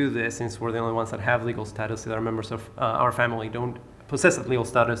can do this, since we're the only ones that have legal status. The other members of our family don't possess legal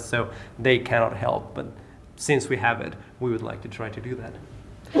status, so they cannot help. But since we have it, we would like to try to do that.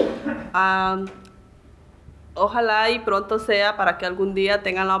 Ojalá y pronto sea para que algún día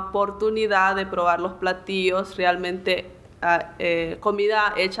tengan la oportunidad de probar los platillos realmente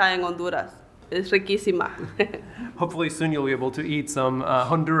comida hecha en Honduras. Es riquísima. Hopefully soon you'll be able to eat some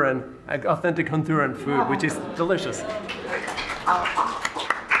authentic Honduran food, which is delicious.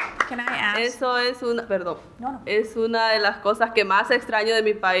 Can I ask? Eso es es una de las cosas que más extraño de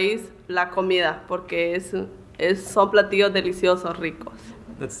mi país, la comida, porque son platillos deliciosos, ricos.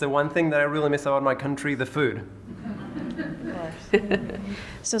 That's the one thing that I really miss about my country, the food.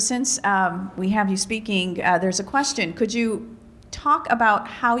 So since we have you speaking, there's a question. Could you talk about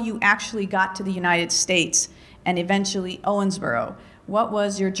how you actually got to the United States and eventually Owensboro? what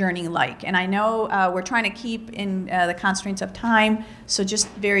was your journey like? And I know we're trying to keep in the constraints of time, so just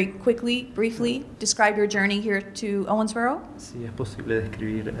very quickly, briefly, describe your journey here to Owensboro. Si es posible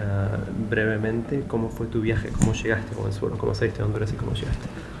describir brevemente cómo fue tu viaje, cómo llegaste a Owensboro, cómo saliste de Honduras y cómo llegaste.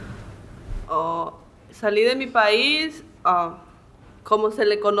 Salí de mi país, como se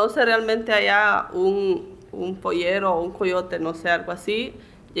le conoce realmente allá, un pollero o un coyote, no sé, algo así.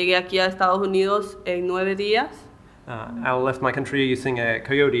 Llegué aquí a Estados Unidos en 9 días. I left my country using a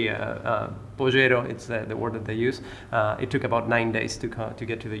coyote, pollero, it's the word that they use. It took about 9 days to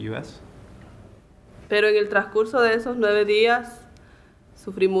get to the U.S. Pero en el transcurso de esos 9 días,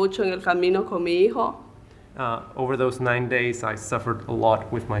 sufrí mucho en el camino con mi hijo. Over those 9 days, I suffered a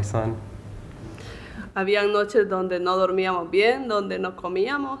lot with my son. Habían noches donde no dormíamos bien, donde no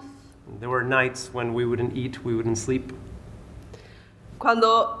comíamos. There were nights when we wouldn't eat, we wouldn't sleep.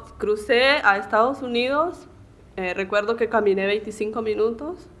 Cuando crucé a Estados Unidos, recuerdo que caminé 25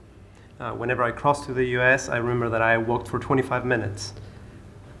 minutos. Whenever I crossed to the U.S., I remember that I walked for 25 minutes.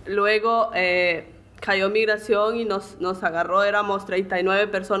 Luego cayó migración y nos agarró, éramos 39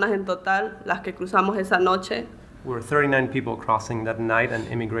 personas en total las que cruzamos esa noche. We were 39 people crossing that night,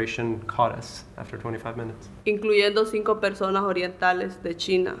 and immigration caught us after 25 minutes. Incluyendo 5 personas orientales de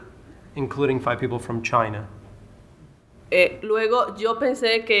China. Including 5 people from China. Luego yo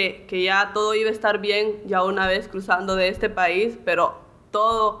pensé que ya todo iba a estar bien ya una vez cruzando de este país, pero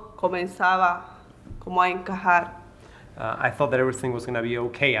todo comenzaba como a encajar. I thought that everything was going to be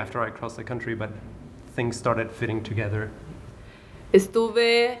okay after I crossed the country, but things started fitting together.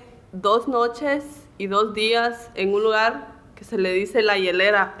 Estuve 2 noches y 2 días en un lugar que se le dice La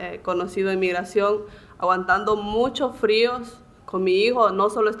Hielera, conocido en migración, aguantando muchos fríos con mi hijo. No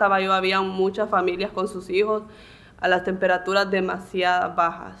solo estaba yo, había muchas familias con sus hijos a las temperaturas demasiado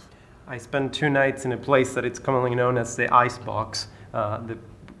bajas. I spent 2 nights in a place that it's commonly known as the ice box. The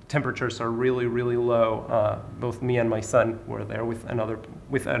temperatures are really, really low. Both me and my son were there with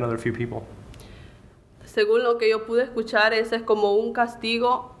another few people. Según lo que yo pude escuchar, ese es como un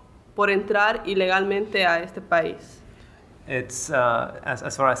castigo por entrar ilegalmente a este país. It's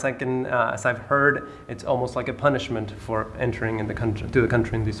as far as as I've heard, it's almost like a punishment for entering to the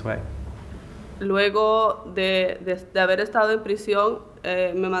country in this way. Luego de haber estado en prisión,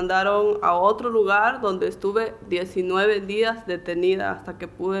 me mandaron a otro lugar donde estuve 19 días detenida hasta que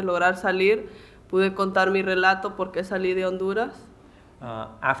pude lograr salir. Pude contar mi relato por qué salí de Honduras.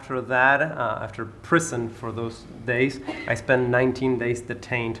 After that, after prison for those days, I spent 19 days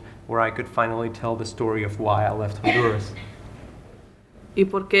detained where I could finally tell the story of why I left Honduras. Y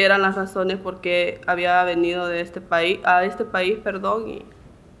por qué eran las razones por qué había venido a este país,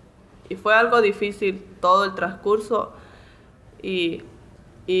 y fue algo difícil todo el transcurso y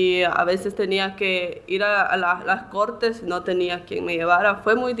a veces tenía que ir a las cortes, no tenía quien me llevara.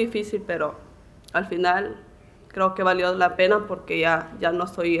 Fue muy difícil, pero al final creo que valió la pena porque ya no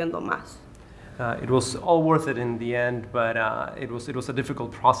estoy yendo más. It was all worth it in the end, but it was a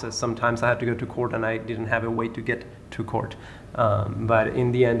difficult process. Sometimes I had to go to court and I didn't have a way to get to court. But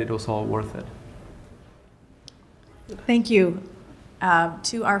in the end, it was all worth it. Thank you.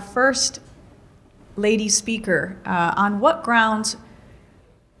 To our first lady speaker, on what grounds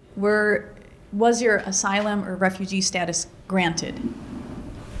was your asylum or refugee status granted?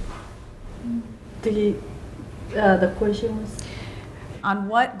 The question was? On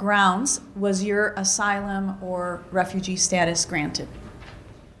what grounds was your asylum or refugee status granted?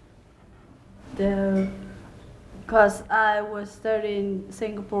 Because I was studying in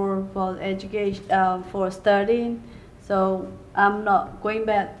Singapore for education, for studying, so I'm not going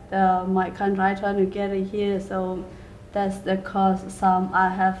back my country. I trying to get it here, so that's the cause. I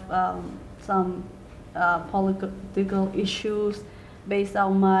have some political issues based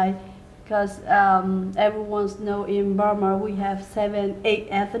on my. Because everyone knows in Burma we have 7-8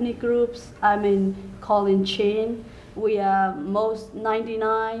 ethnic groups. Called in Chin. We are most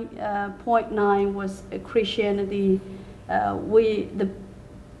 99.9 was Christianity.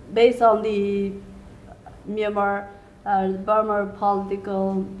 Based on the Myanmar, Burma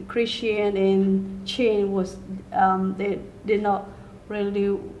political Christian in Chin was they did not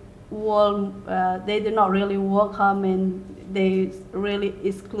really welcome and they really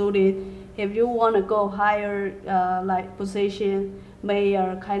excluded. If you want to go higher, like position,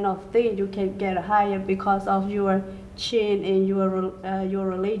 mayor kind of thing, you can get higher because of your Chin and your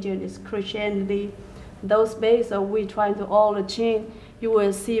religion is Christianity. Those days, we trying to all the Chin. You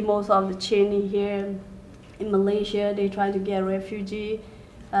will see most of the Chin here in Malaysia. They try to get refugee.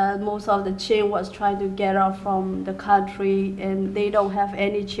 Most of the Chin was trying to get out from the country, and they don't have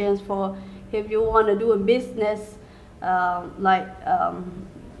any chance for. If you want to do a business,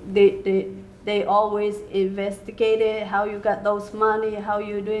 They always investigated how you got those money, how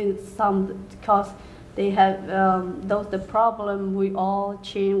you doing some, because they have those the problem we all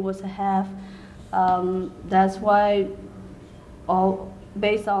change was have. That's why all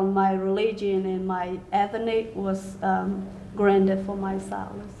based on my religion and my ethnic was granted for my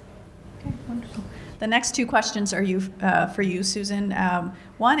silence. Okay, wonderful. The next two questions are for you, Susan.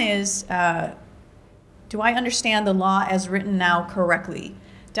 One is, do I understand the law as written now correctly?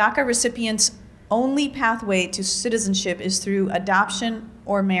 DACA recipients' only pathway to citizenship is through adoption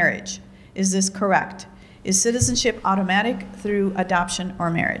or marriage. Is this correct? Is citizenship automatic through adoption or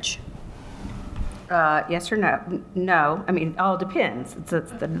marriage? Yes or no? No. I mean, it all depends. It's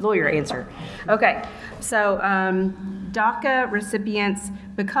the lawyer answer. Okay. So DACA recipients,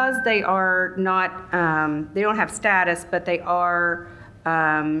 because they are not, they don't have status, but they are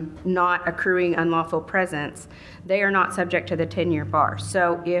not accruing unlawful presence, they are not subject to the 10-year bar.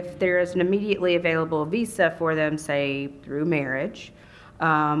 So if there is an immediately available visa for them, say through marriage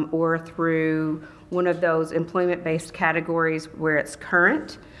or through one of those employment-based categories where it's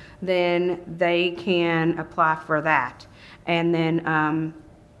current, then they can apply for that. And then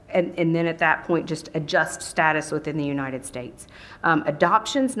and then at that point just adjust status within the United States.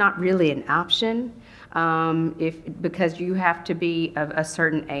 Adoption's not really an option because you have to be of a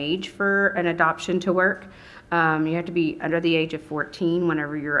certain age for an adoption to work. You have to be under the age of 14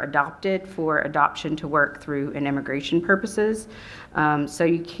 whenever you're adopted for adoption to work through an immigration purposes. So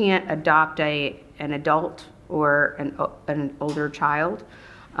you can't adopt an adult or an older child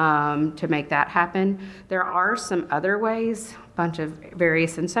to make that happen. There are some other ways, a bunch of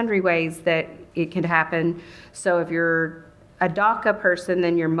various and sundry ways that it can happen. So if you're a DACA person,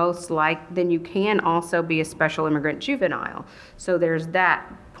 then then you can also be a special immigrant juvenile. So there's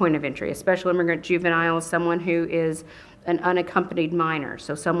that point of entry. A special immigrant juvenile is someone who is an unaccompanied minor,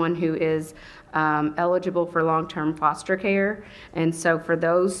 so someone who is eligible for long-term foster care. And so for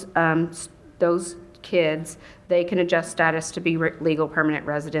those kids, they can adjust status to be legal permanent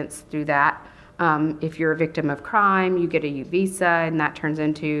residents through that. If you're a victim of crime, you get a U visa, and that turns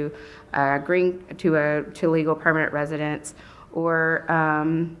into to legal permanent residence. Or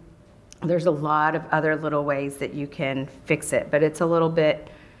there's a lot of other little ways that you can fix it, but it's a little bit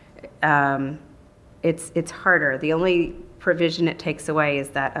it's harder. The only provision it takes away is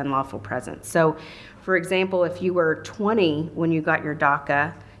that unlawful presence. So, for example, if you were 20 when you got your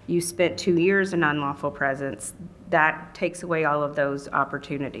DACA, you spent 2 years in unlawful presence, that takes away all of those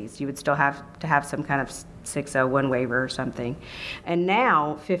opportunities. You would still have to have some kind of 601 waiver or something. And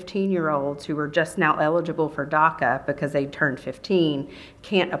now 15-year-olds who are just now eligible for DACA because they turned 15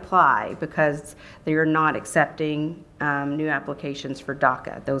 can't apply because they are not accepting new applications for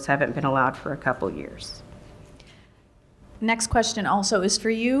DACA. Those haven't been allowed for a couple years. Next question also is for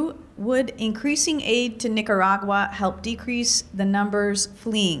you. Would increasing aid to Nicaragua help decrease the numbers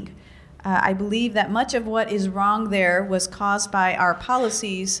fleeing? I believe that much of what is wrong there was caused by our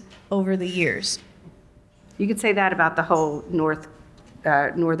policies over the years. You could say that about the whole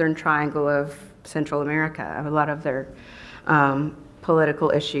northern triangle of Central America. A lot of their political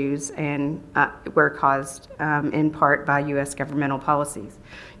issues and were caused in part by U.S. governmental policies.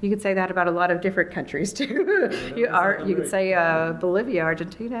 You could say that about a lot of different countries too. You could say Bolivia,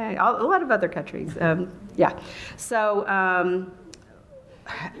 Argentina, a lot of other countries. Yeah. So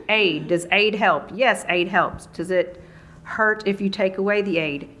aid. Does aid help? Yes, aid helps. Does it hurt if you take away the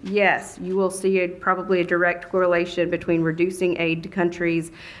aid? Yes. You will see probably a direct correlation between reducing aid to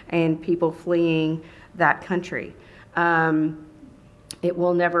countries and people fleeing that country. It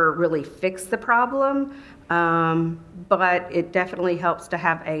will never really fix the problem, but it definitely helps to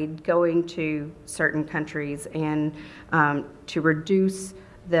have aid going to certain countries and to reduce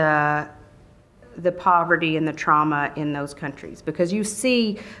the poverty and the trauma in those countries. Because you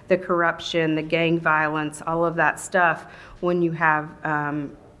see the corruption, the gang violence, all of that stuff when you have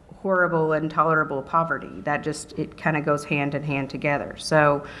horrible, intolerable poverty. It kind of goes hand in hand together.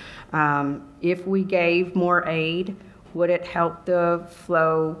 So if we gave more aid, would it help the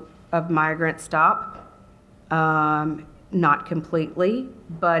flow of migrants stop? Not completely,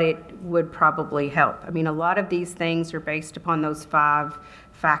 but it would probably help. I mean, a lot of these things are based upon those 5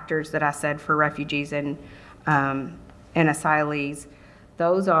 factors that I said for refugees and asylees.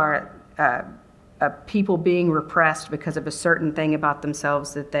 Those are people being repressed because of a certain thing about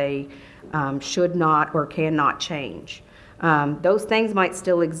themselves that they should not or cannot change. Those things might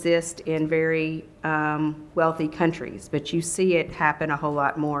still exist in very wealthy countries, but you see it happen a whole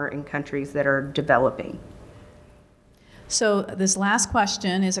lot more in countries that are developing. So this last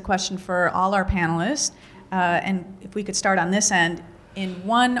question is a question for all our panelists. and if we could start on this end, in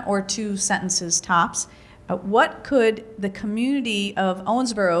 1 or 2 sentences tops, what could the community of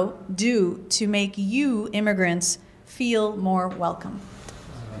Owensboro do to make you immigrants feel more welcome?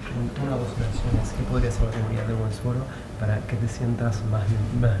 Una o dos oraciones. ¿Qué podría hacer la comunidad de Owensboro para que te sientas más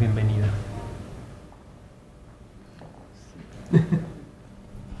bienvenida?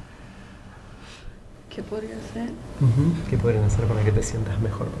 ¿Qué podría hacer? ¿Qué podrían hacer para que te sientas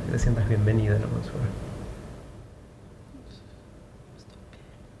mejor, para que te sientas bienvenida en Owensboro?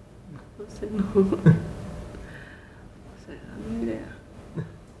 No sé, no. O sea, no idea.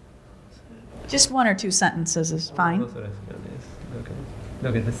 Just 1 or 2 sentences is fine. Dos oraciones,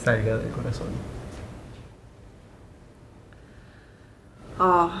 lo que te salga del corazón.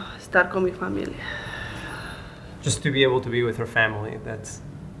 Estar con mi familia. Just to be able to be with her family, that's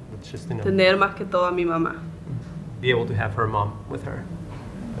just, Tener más que todo a mi mamá. be able to have her mom with her.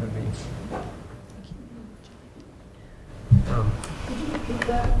 That would be. Could you repeat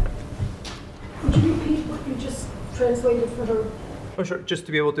that? Could you repeat what you just translated for her? Oh, sure. Just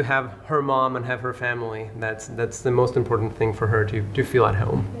to be able to have her mom and have her family. That's the most important thing for her to feel at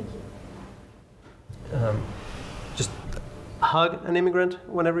home. Thank you. Just hug an immigrant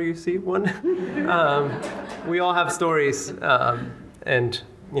whenever you see one. We all have stories, and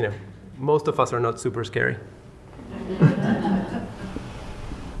most of us are not super scary.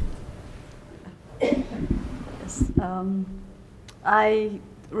 Yes, I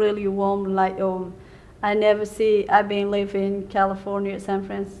really won't like. I never see. I've been living in California, San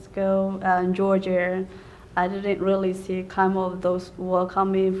Francisco, and Georgia. I didn't really see kind of those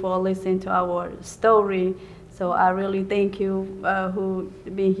welcoming for listening to our story. So I really thank you who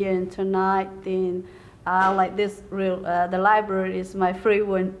been here tonight. Then like this the library is my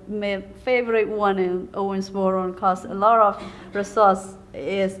favorite one in Owensboro because a lot of resource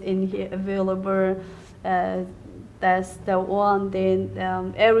is in here available. That's the one.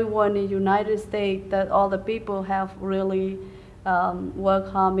 Then everyone in the United States, that all the people have really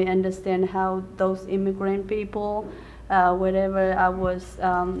welcome and understand how those immigrant people, wherever I was,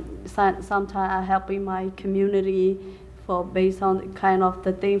 sometimes I help in my community for based on kind of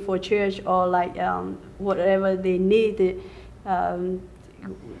the thing for church or like whatever they need.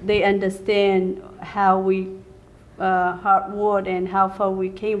 They understand how we hard work and how far we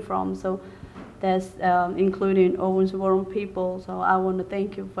came from. So that's including Owensboro people. So I want to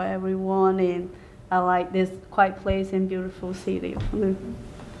thank you for everyone, and I like this quiet place and beautiful city.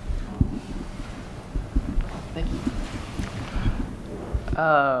 Thank you.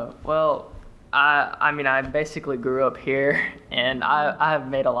 Well, I basically grew up here, and I have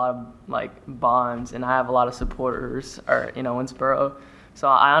made a lot of bonds, and I have a lot of supporters in Owensboro. So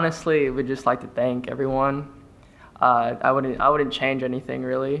I honestly would just like to thank everyone. I wouldn't change anything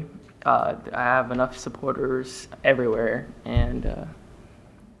really. I have enough supporters everywhere, and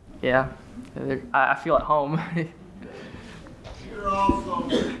yeah, I feel at home. You're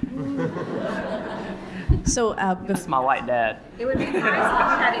awesome. So That's my white dad. It would be nice if you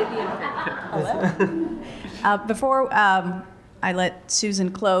had Indian food. Before I let Susan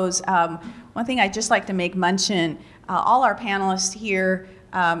close, one thing I'd just like to make mention, all our panelists here,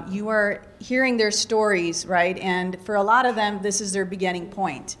 you are hearing their stories, right? And for a lot of them, this is their beginning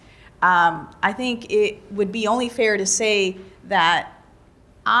point. I think it would be only fair to say that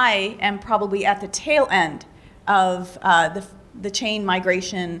I am probably at the tail end of the chain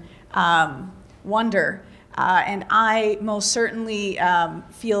migration wonder. And I most certainly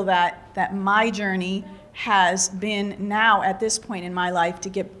feel that my journey has been now at this point in my life to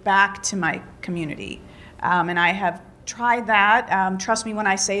get back to my community. And I have tried that. Trust me when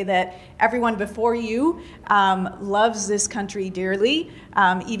I say that everyone before you loves this country dearly,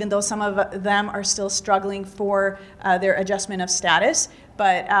 even though some of them are still struggling for their adjustment of status.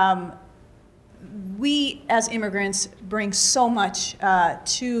 But we as immigrants bring so much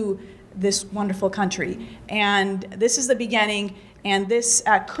to this wonderful country. And this is the beginning, and this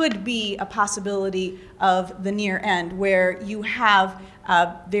could be a possibility of the near end, where you have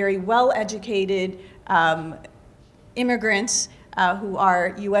very well-educated immigrants who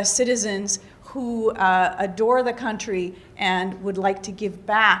are U.S. citizens who adore the country and would like to give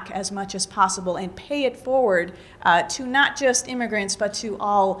back as much as possible and pay it forward to not just immigrants, but to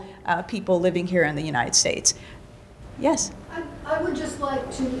all people living here in the United States. Yes? I would just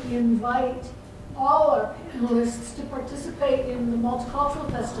like to invite all our panelists to participate in the Multicultural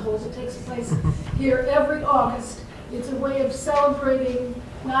Festival that takes place here every August. It's a way of celebrating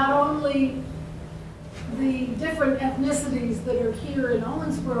not only the different ethnicities that are here in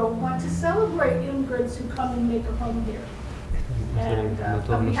Owensboro, but to celebrate immigrants who come and make a home here. And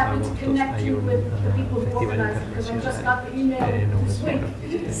I'll be happy to connect you with the people who organize it, because I just got the email this week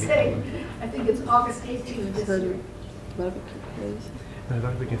saying, I think it's August 18th this year. El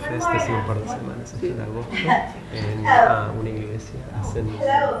Barbecue Fest es un par de semanas, es en agosto, en una iglesia. Hacen un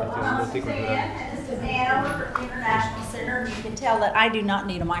Hello, festival I'm multicultural. Suzanne, and this is Hanover International Center. You can tell that I do not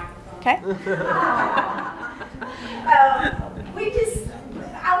need a microphone, okay?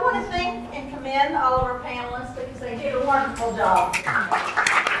 I want to thank and commend all of our panelists because they did a wonderful job. And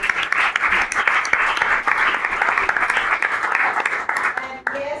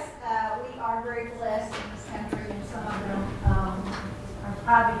yes, we are very blessed in this country, and some of them are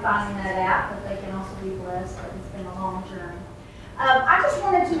probably finding that out, but they can also be blessed, but it's been a long journey. I just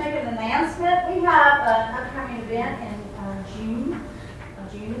wanted to make an announcement. We have an upcoming event in June.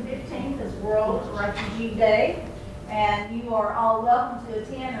 June 15th is World Refugee Day, and you are all welcome to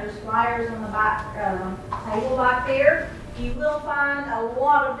attend. There's flyers on the back table back there. You will find a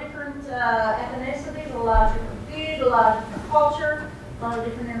lot of different ethnicities, a lot of different food, a lot of different culture, a lot of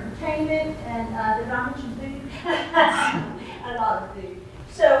different entertainment, and did I mention food? A lot of food.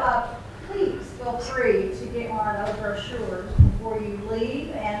 So please feel free to get one of those brochures before you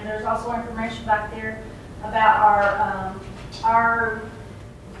leave. And there's also information back there about our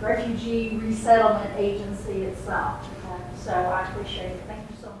refugee resettlement agency itself. So I appreciate it. Thank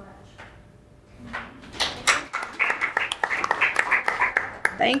you so much.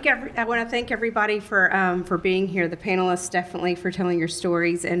 I want to thank everybody for being here. The panelists definitely for telling your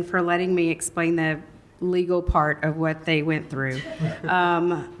stories and for letting me explain the legal part of what they went through.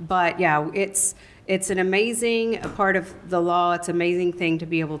 But yeah, it's an amazing part of the law. It's an amazing thing to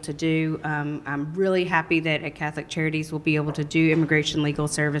be able to do. I'm really happy that at Catholic Charities we'll be able to do immigration legal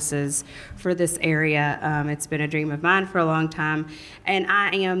services for this area. It's been a dream of mine for a long time, and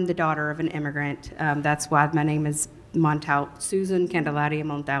I am the daughter of an immigrant. That's why my name is Susan Candelaria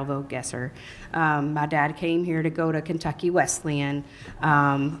Montalvo Gesser. My dad came here to go to Kentucky Wesleyan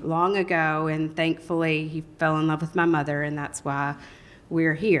long ago, and thankfully he fell in love with my mother, and that's why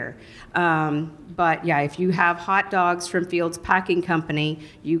we're here. But yeah, if you have hot dogs from Fields Packing Company,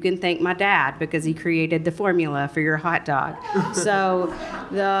 you can thank my dad because he created the formula for your hot dog. So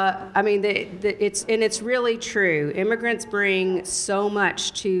it's really true. Immigrants bring so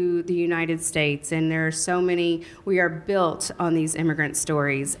much to the United States, and there are so many. We are built on these immigrant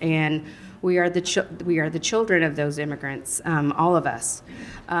stories, and we are the children of those immigrants, all of us.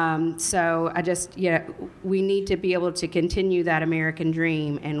 So we need to be able to continue that American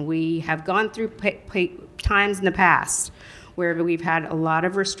dream, and we have gone through times in the past where we've had a lot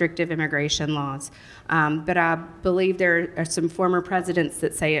of restrictive immigration laws. But I believe there are some former presidents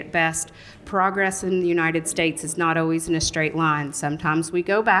that say it best: progress in the United States is not always in a straight line. Sometimes we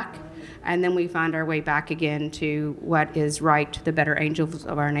go back, and then we find our way back again to what is right, to the better angels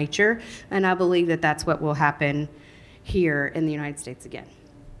of our nature. And I believe that that's what will happen here in the United States again.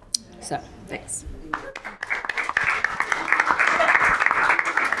 So, thanks.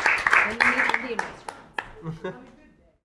 And you need Indian restaurants.